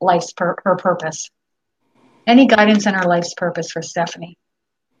her life's her purpose. Any guidance on her life's purpose for Stephanie?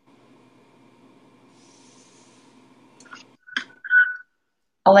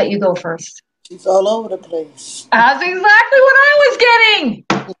 I'll let you go first. She's all over the place. That's exactly what I was getting.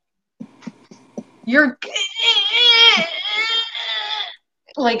 You're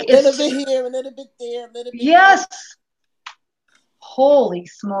like, a little bit here, a little bit there, a little bit yes. There. Holy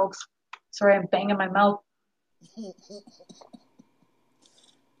smokes. Sorry, I'm banging my mouth.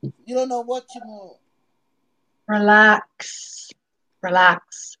 You don't know what you want. Relax.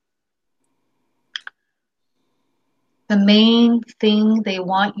 Relax. The main thing they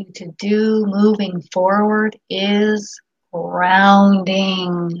want you to do moving forward is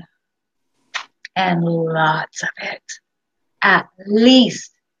grounding. And lots of it. At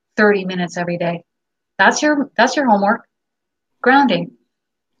least 30 minutes every day. That's your homework. Grounding.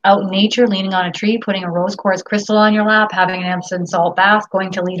 Out in nature, leaning on a tree, putting a rose quartz crystal on your lap, having an Epsom salt bath,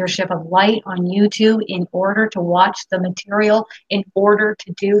 going to Leadership of Light on YouTube in order to watch the material, in order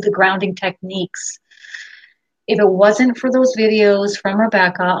to do the grounding techniques. If it wasn't for those videos from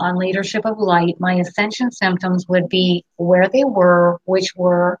Rebecca on Leadership of Light, my ascension symptoms would be where they were, which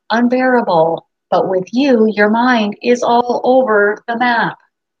were unbearable. But with you, your mind is all over the map.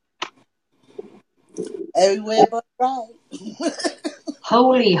 Everywhere but right.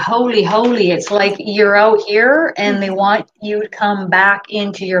 Holy, holy, holy. It's like you're out here and they want you to come back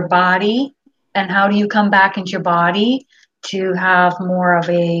into your body. And how do you come back into your body? To have more of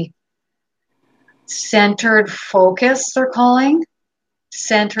a centered focus, they're calling.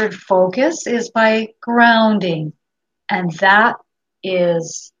 Centered focus is by grounding. And that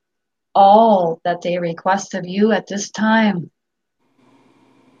is all that they request of you at this time.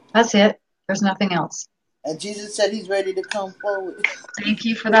 That's it. There's nothing else. And Jesus said he's ready to come forward. Thank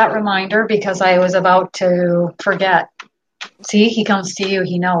you for that reminder because I was about to forget. See, he comes to you.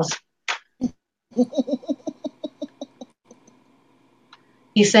 He knows.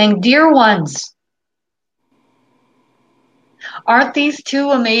 He's saying, dear ones, aren't these two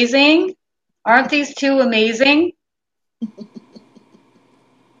amazing? Aren't these two amazing?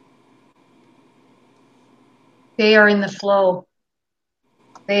 They are in the flow.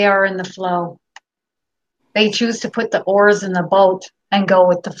 They are in the flow. They choose to put the oars in the boat and go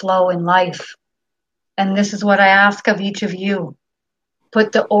with the flow in life. And this is what I ask of each of you.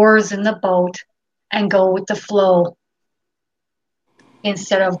 Put the oars in the boat and go with the flow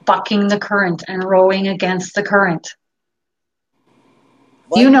instead of bucking the current and rowing against the current.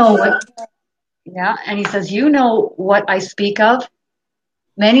 You know what? Yeah, and he says, you know what I speak of.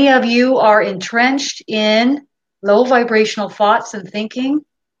 Many of you are entrenched in low vibrational thoughts and thinking.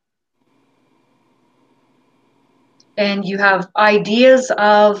 And you have ideas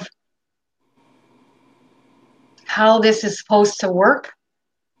of how this is supposed to work.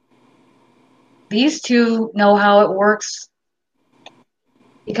 These two know how it works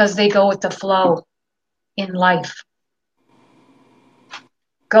because they go with the flow in life.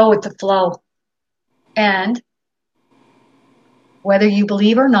 Go with the flow. And whether you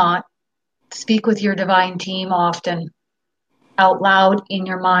believe or not, speak with your divine team often, out loud in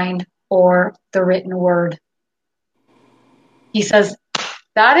your mind or the written word. He says,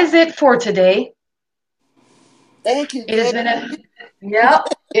 that is it for today. Thank you. It has been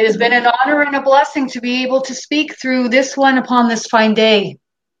it has been an honor and a blessing to be able to speak through this one upon this fine day.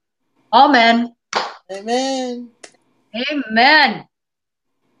 Amen. Amen. Amen.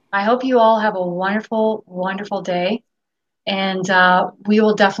 I hope you all have a wonderful, wonderful day. And we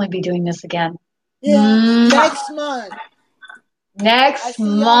will definitely be doing this again. Yeah, next month. Next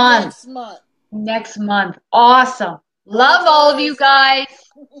month. Awesome. Love all of you guys.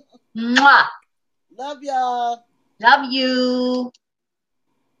 Mwah. Love y'all. Love you.